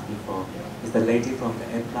Rock Art before. It's the lady from the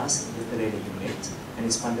A+, it's the lady you met, and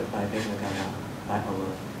it's funded by Bank Negara, by our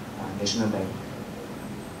National Bank.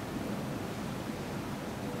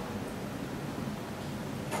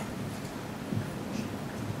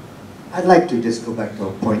 I'd like to just go back to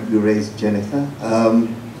a point you raised, Jennifer.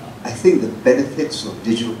 I think the benefits of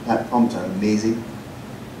digital platforms are amazing.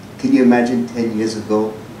 Can you imagine 10 years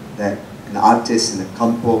ago that an artist in a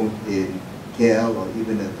kampong in KL or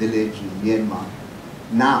even a village in Myanmar,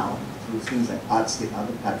 now, through things like Artsy and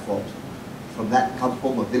other platforms, from that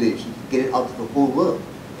kampong or village, you can get it out to the whole world,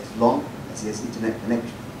 as long as he has internet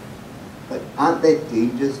connection. But aren't there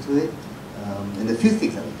dangers to it? And a few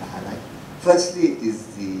things I'd like to highlight. Firstly is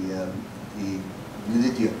the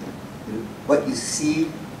validity of it. You know, what you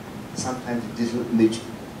see, sometimes the digital image,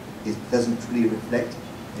 it doesn't truly reflect.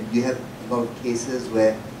 And you have a lot of cases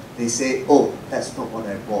where they say, oh, that's not what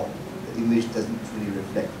I bought. The image doesn't truly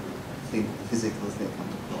reflect the physical thing that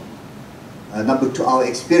comes across. Number two, our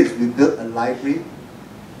experience, we built a library,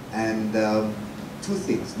 and two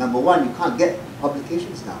things. Number one, you can't get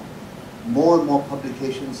publications now. More and more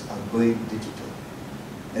publications are going digital.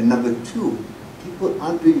 And number two, people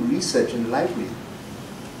aren't doing research in the library.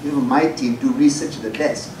 Even my team do research at the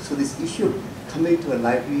desk. So this issue of coming to a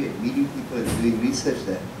library and meeting people and doing research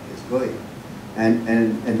there is growing. And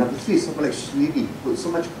number three, someone like Lindy put so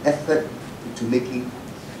much effort into making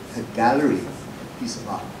a gallery a piece of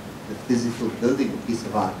art, the physical building a piece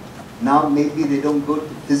of art. Now maybe they don't go to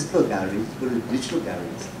physical galleries, go to digital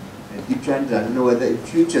galleries. And Deepanjana, I don't know whether in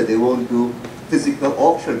future they won't do physical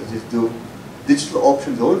auctions, just do digital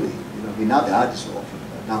auctions only. You know, I mean, now there are digital auctions,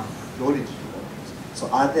 but now only digital auctions. So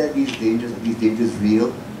are there these dangers? Are these dangers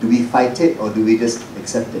real? Do we fight it or do we just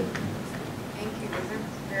accept it? Thank you. Those are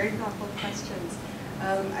very thoughtful questions.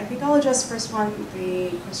 I think I'll address first one, the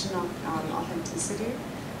question on authenticity.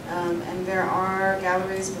 And there are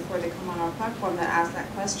galleries before they come on our platform that ask that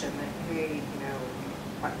question, that, hey, you know,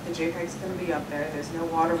 the JPEG's going to be up there, there's no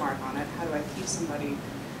watermark on it, how do I keep somebody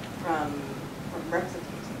from replicating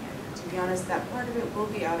it? And to be honest, that part of it will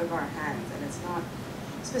be out of our hands, and it's not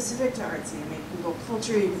specific to Artsy. I mean, Google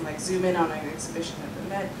Culture, you can like zoom in on an exhibition at the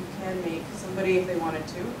Met, you can make somebody, if they wanted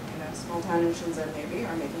to, you know, small town in Shenzhen maybe,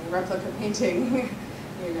 are making a replica painting,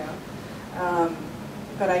 you know.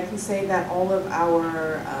 But I can say that all of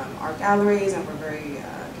our galleries, and we're very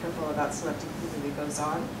careful about selecting who really goes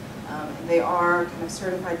on, they are kind of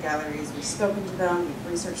certified galleries. We've spoken to them,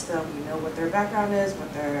 we've researched them, we know what their background is,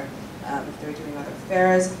 what their, if they're doing other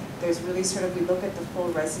fairs. There's really sort of, we look at the full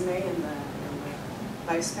resume and the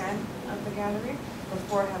lifespan of the gallery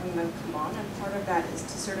before having them come on, and part of that is to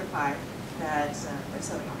certify that they're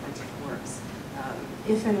selling authentic works.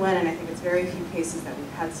 If and when, and I think it's very few cases that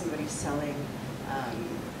we've had somebody selling,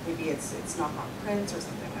 maybe it's knock-on prints or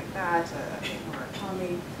something like that, or a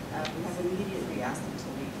commie, we have immediately asked them to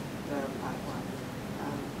leave the platform.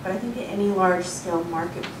 But I think in any large-scale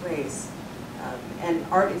marketplace, and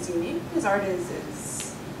art is unique, because art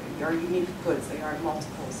are unique goods, they are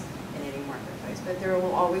multiples in any marketplace, but there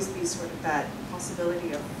will always be sort of that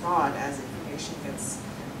possibility of fraud as information gets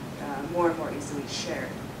more and more easily shared.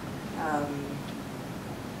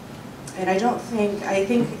 And I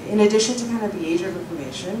think in addition to kind of the age of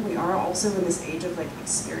information, we are also in this age of like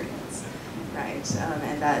experience, right?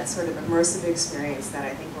 And that sort of immersive experience that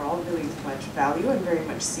I think we're all really much value and very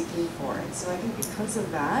much seeking for. And so I think because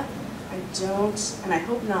of that, I don't, and I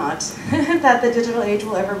hope not, that the digital age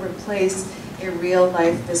will ever replace a real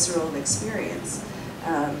life visceral experience.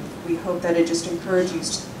 We hope that it just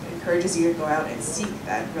encourages you to go out and seek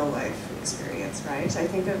that real life experience, right? I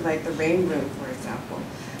think of like the Rain Room, for example.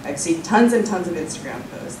 I've seen tons and tons of Instagram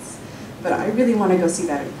posts, but I really want to go see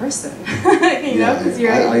that in person. You know, because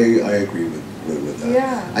I agree with that.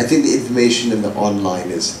 Yeah. I think the information in the online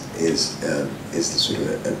is the sort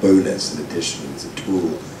of a bonus, an addition, it's a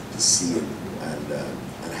tool to see and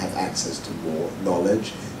have access to more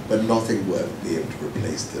knowledge, but nothing will ever be able to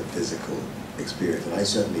replace the physical experience. And I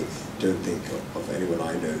certainly don't think of anyone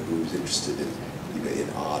I know who's interested in, you know, in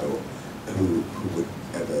art, or who would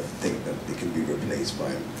ever think that they can be replaced by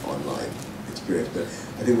an online experience. But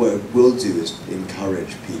I think what it will do is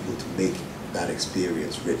encourage people to make that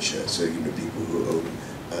experience richer. So, you know, people who own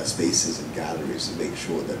spaces and galleries, to make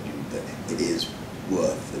sure that, you know, that it is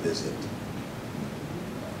worth the visit.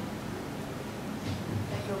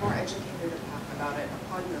 If you're more educated about it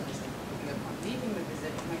upon your visit, maybe upon leaving the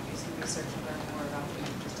visit, you might do some research and learn more about what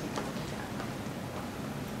you've just taken a look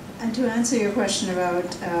at. And to answer your question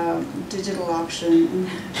about digital auction,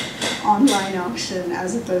 online auction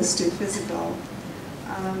as opposed to physical,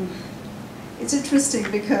 it's interesting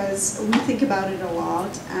because we think about it a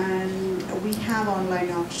lot, and we have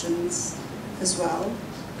online auctions as well,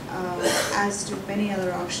 as do many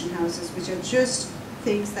other auction houses, which are just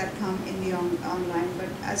things that come in the online. But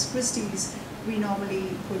as Christie's, we normally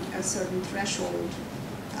put a certain threshold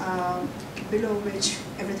below which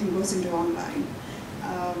everything goes into online.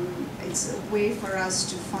 It's a way for us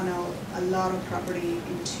to funnel a lot of property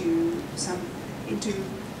into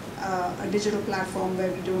a digital platform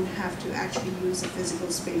where we don't have to actually use a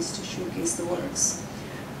physical space to showcase the works.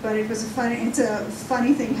 But it's a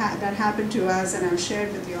funny thing that happened to us, and I've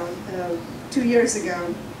shared with you all. 2 years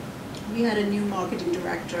ago, we had a new marketing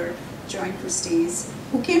director join Christie's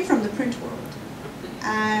who came from the print world,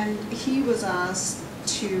 and he was asked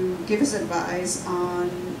to give us advice on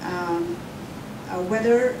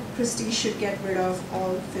whether Christie should get rid of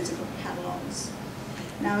all physical catalogs.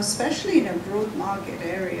 Now, especially in a growth market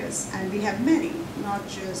areas, and we have many, not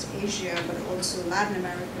just Asia, but also Latin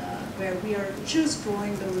America, where we are just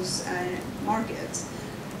growing those markets,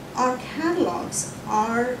 our catalogs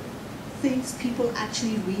are things people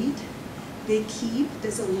actually read, they keep.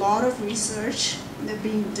 There's a lot of research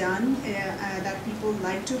being done that people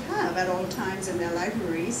like to have at all times in their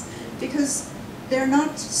libraries, because there are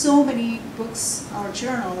not so many books or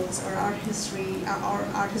journals or art history or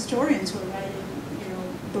art historians who are writing, you know,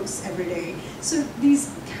 books every day. So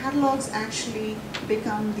these catalogs actually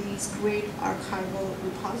become these great archival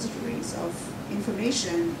repositories of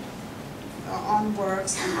information on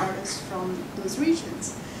works and artists from those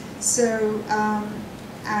regions. So,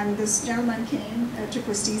 and this gentleman came to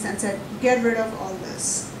Christie's and said, get rid of all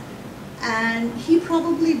this. And he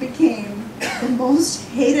probably became the most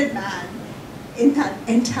hated man in that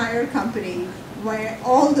entire company, where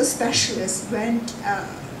all the specialists went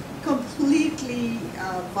completely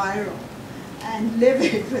viral and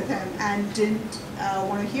livid with him and didn't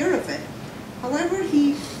want to hear of it. However,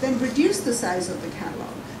 he then reduced the size of the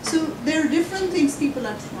catalog. So there are different things people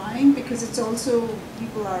are trying, because it's also,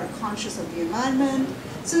 people are conscious of the environment.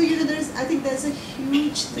 So, you know, I think there's a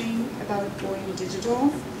huge thing about going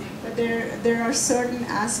digital, but there are certain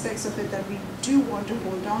aspects of it that we do want to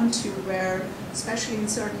hold on to, where, especially in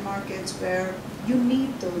certain markets, where you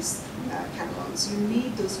need those catalogs, you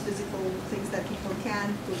need those physical things that people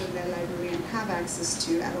can put in their library and have access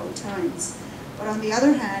to at all times. But on the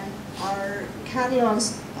other hand, our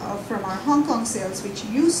catalogs from our Hong Kong sales, which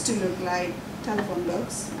used to look like telephone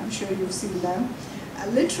books, I'm sure you've seen them,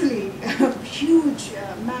 literally huge,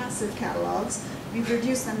 massive catalogs, we've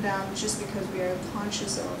reduced them down just because we are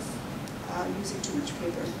conscious of using too much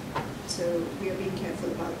paper. So we are being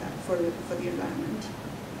careful about that for the environment.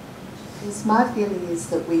 Yes, my feeling is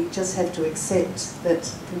that we just have to accept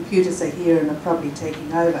that computers are here and are probably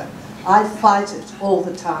taking over. I fight it all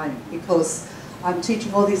the time because I'm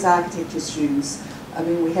teaching all these architecture students. I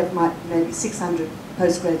mean, we have maybe 600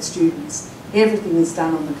 postgrad students. Everything is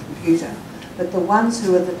done on the computer. But the ones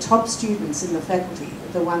who are the top students in the faculty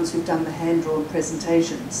are the ones who've done the hand-drawn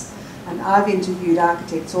presentations. And I've interviewed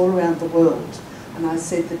architects all around the world, and I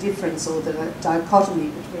said the difference, or the dichotomy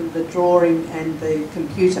between the drawing and the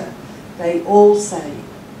computer. They all say,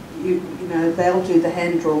 you know, they'll do the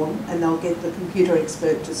hand-drawn and they'll get the computer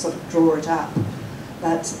expert to sort of draw it up.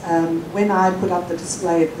 But when I put up the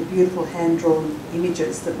display of the beautiful hand-drawn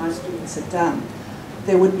images that my students had done,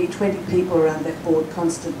 there would be 20 people around that board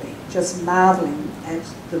constantly, just marvelling at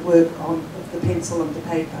the work of the pencil and the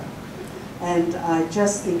paper. And I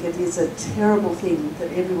just think it is a terrible thing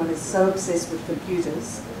that everyone is so obsessed with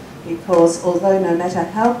computers, because although no matter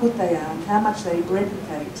how good they are and how much they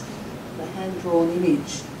replicate the hand-drawn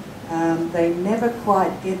image, they never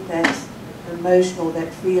quite get that emotional,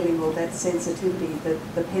 that feeling or that sensitivity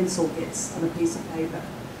that the pencil gets on a piece of paper.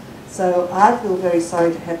 So I feel very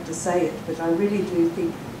sorry to have to say it, but I really do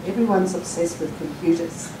think everyone's obsessed with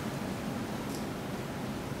computers.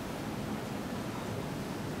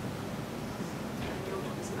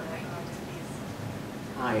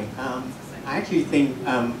 Hi. I actually think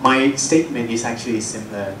my statement is actually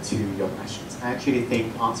similar to your questions. I actually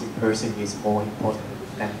think art in person is more important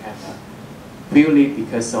than ever, purely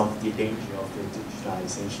because of the danger of the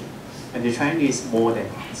digitalization. And the trend is more than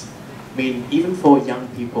art. I mean, even for young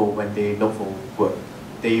people, when they look for work,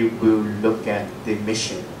 they will look at the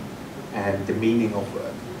mission and the meaning of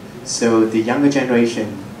work. So the younger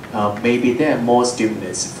generation, maybe they are more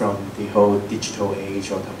stimulus from the whole digital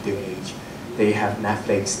age or computer age. They have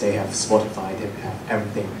Netflix, they have Spotify, they have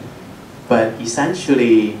everything. But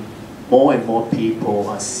essentially, more and more people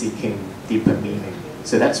are seeking deeper meaning.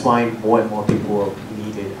 So that's why more and more people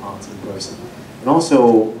needed art in person. And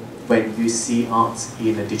also, when you see art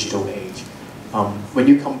in a digital age, when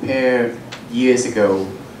you compare years ago,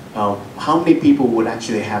 how many people would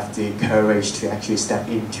actually have the courage to actually step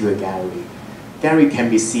into a gallery? Gallery can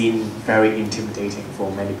be seen very intimidating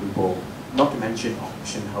for many people, not to mention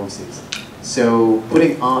auction houses. So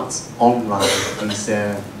putting art online is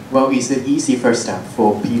is an easy first step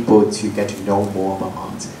for people to get to know more about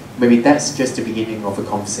art. Maybe that's just the beginning of a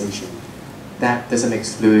conversation. That doesn't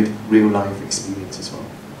exclude real life experience as well.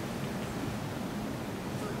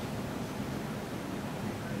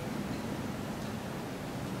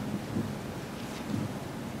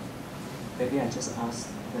 Maybe I just asked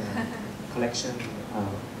the collection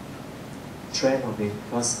trend of it,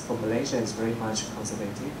 because for Malaysia it's very much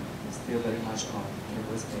conservative. It's still very much on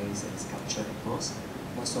canvas-based and sculpture and prose,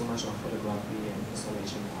 not so much on photography and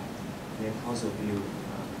installation art. Then how's your view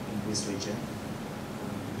in this region?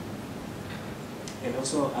 And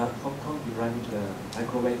also Hong Kong, you run the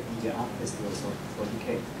microwave media art festival for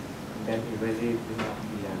decades, and then you really bring up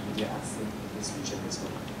the media art scene in this region as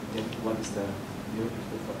well. Then what is the new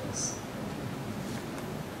input for us?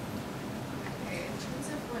 Okay, in terms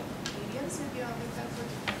of what mediums would be on the for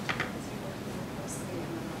Deepanjana, because you're working more closely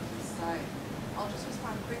on the northeast side, I'll just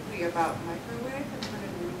respond quickly about microwave and sort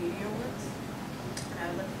of new media works. And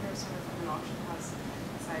I would love to hear sort of from an auction house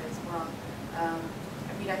side as well.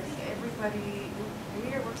 I mean, I think everybody, new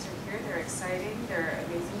media works are here, they're exciting, they're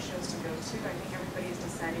amazing shows to go to. I think everybody is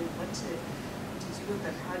deciding what to do with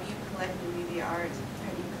them. How do you collect new media art?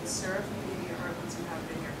 How do you conserve new media art once you have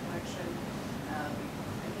it in your collection?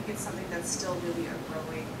 I think it's something that's still really a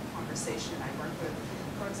growing conversation. I work with,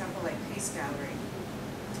 for example, like Peace Gallery,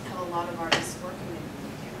 have a lot of artists working in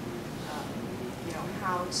media. You know,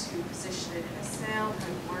 how to position it in a sale, how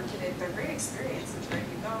to market it. They're very experienced. It's right,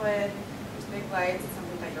 you go in, there's big lights, it's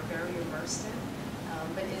something that you're very immersed in.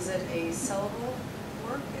 But is it a sellable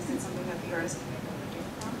work? Is it something that the artist can make a living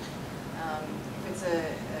from? If it's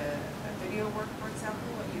a big video work, for example,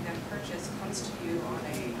 what you then purchase comes to you on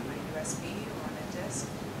a USB or on a disc.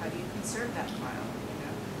 How do you conserve that file?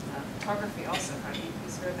 Photography also, how do you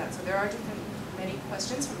conserve that? So there are many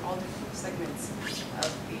questions from all different segments of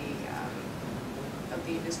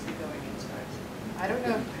the industry going into it. I don't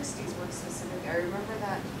know if Christie's work specific. I remember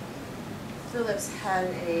that Philips had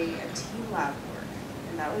a team lab work,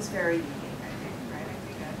 and that was very unique, I think, right? I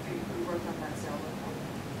think we worked on that sale with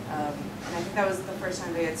them. And I think that was the first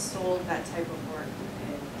time they had sold that type of work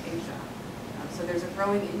in Asia. So there's a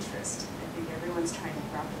growing interest. I think everyone's trying to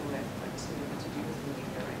grapple with what to do with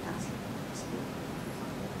media right now.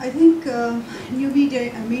 I think new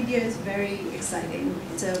media is very exciting.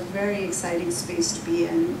 It's a very exciting space to be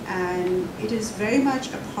in, and it is very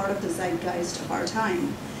much a part of the zeitgeist of our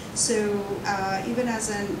time. So even as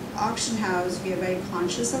an auction house, we are very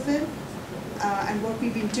conscious of it. And what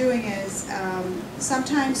we've been doing is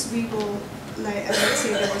sometimes we will, like, let's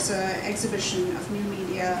say there was an exhibition of new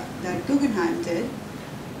media that Guggenheim did,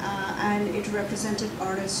 and it represented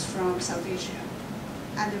artists from South Asia.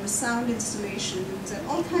 And there were sound installations and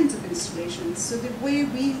all kinds of installations. So the way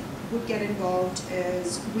we would get involved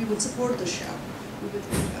is we would support the show. We would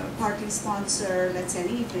partly sponsor, let's say, an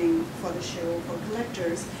evening for the show for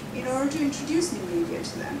collectors in order to introduce new media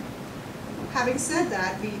to them. Having said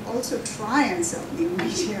that, we also try and sell new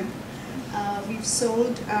media. We've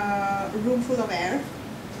sold a room full of air,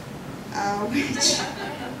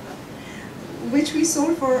 which we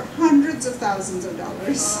sold for hundreds of thousands of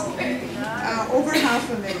dollars, over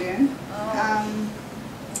 $500,000.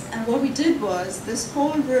 And what we did was, this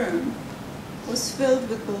whole room was filled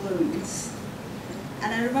with balloons.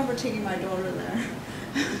 And I remember taking my daughter there.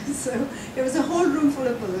 So it was a whole room full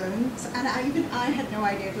of balloons, and I had no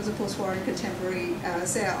idea it was a post-war and contemporary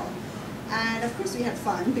sale. And of course we had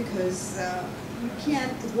fun because you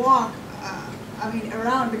can't walk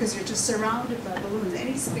around because you're just surrounded by balloons.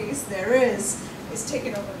 Any space there is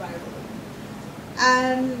taken over by a balloon.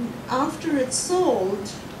 And after it's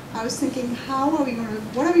sold, I was thinking, what are we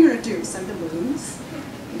going to do? Send the balloons?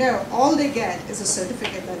 No, all they get is a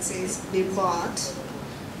certificate that says they bought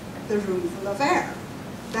the room full of air.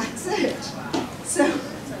 That's it. So,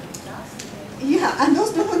 yeah, and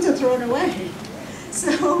those balloons are thrown away.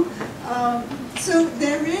 So, so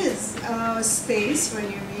there is space for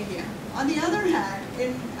new media. On the other hand,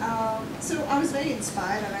 so I was very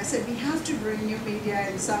inspired, and I said we have to bring new media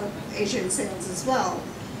in South Asian sales as well.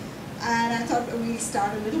 And I thought we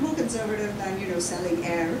start a little more conservative than selling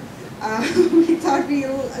air. We thought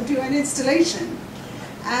we'll do an installation,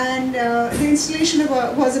 and the installation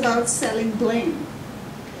was about selling bling.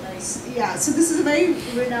 Yeah, so this is a very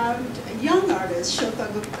renowned young artist,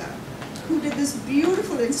 Shilpa Gupta, who did this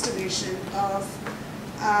beautiful installation of,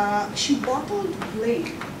 she bottled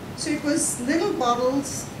bling. So it was little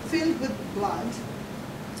bottles filled with blood,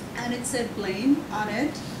 and it said bling on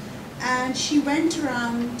it. And she went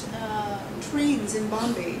around trains in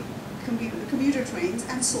Bombay, commuter trains,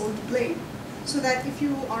 and sold bling. So that if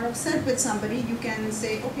you are upset with somebody, you can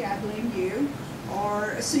say, okay, I blame you.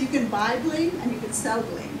 Or so you can buy bling and you can sell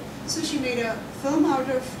bling. So she made a film out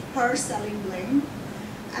of her selling bling.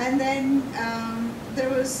 And then there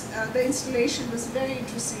was, the installation was very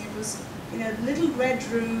interesting. It was in a little red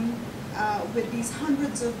room with these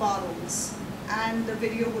hundreds of bottles. And the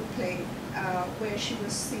video would play where she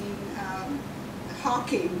was seen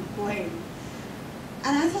hawking bling.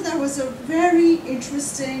 And I thought that was a very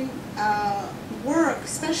interesting work,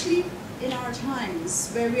 especially in our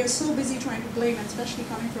times, where we are so busy trying to blame, and especially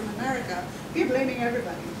coming from America, we are blaming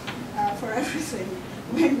everybody for everything,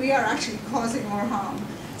 when we are actually causing more harm.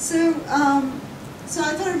 So, so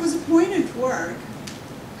I thought it was a poignant work,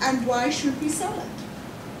 and why should we sell it?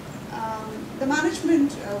 The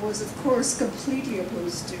management was, of course, completely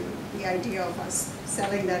opposed to the idea of us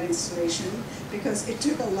selling that installation, because it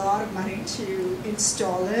took a lot of money to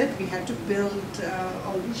install it. We had to build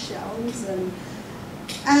all these shelves,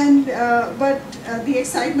 but the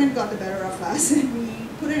excitement got the better of us, and we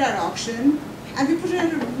put it at auction, and we put it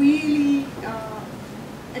at a really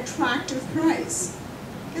attractive price.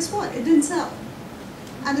 Guess what? It didn't sell.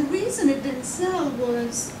 And the reason it didn't sell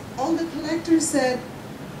was all the collectors said,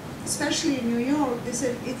 especially in New York, they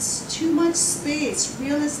said it's too much space,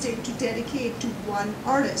 real estate, to dedicate to one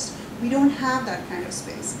artist. We don't have that kind of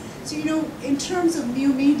space. So, in terms of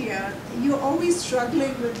new media, you're always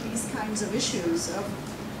struggling with these kinds of issues of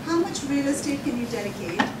how much real estate can you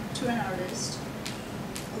dedicate to an artist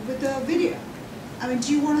with a video. I mean,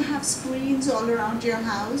 do you want to have screens all around your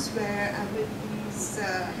house with these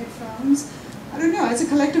headphones? I don't know, as a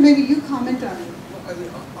collector, maybe you comment on it. I mean,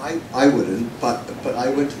 I wouldn't, but I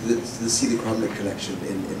went to the see the Crumlin collection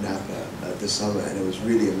in Napa this summer, and it was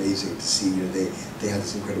really amazing to see. You know, they had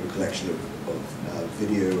this incredible collection of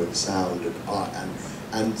video and sound and art,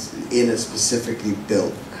 and in a specifically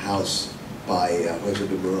built house by Jose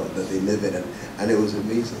de Moron that they live in, and it was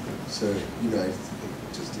amazing. So you know, I think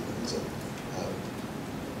it just depends on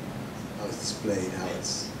how it's displayed, how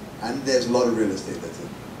it's, and there's a lot of real estate there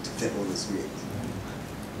to fit all the screens.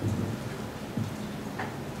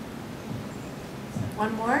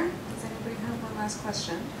 One more? Does anybody have one last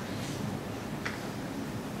question?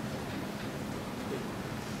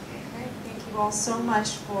 Okay, thank you all so much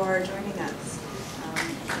for joining us.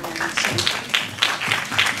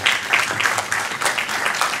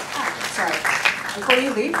 Sorry. Before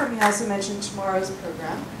you leave, let me also mention tomorrow's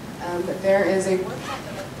program. There is a workshop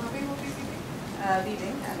that Madhavi will be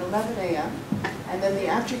leading at 11 a.m. And then the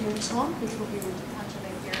afternoon talk, which will be with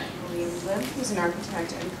Deepanjana here and Lim, who's an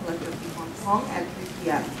architect and collector from Hong Kong, at 3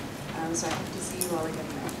 p.m. So I hope to see you all again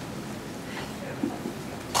there.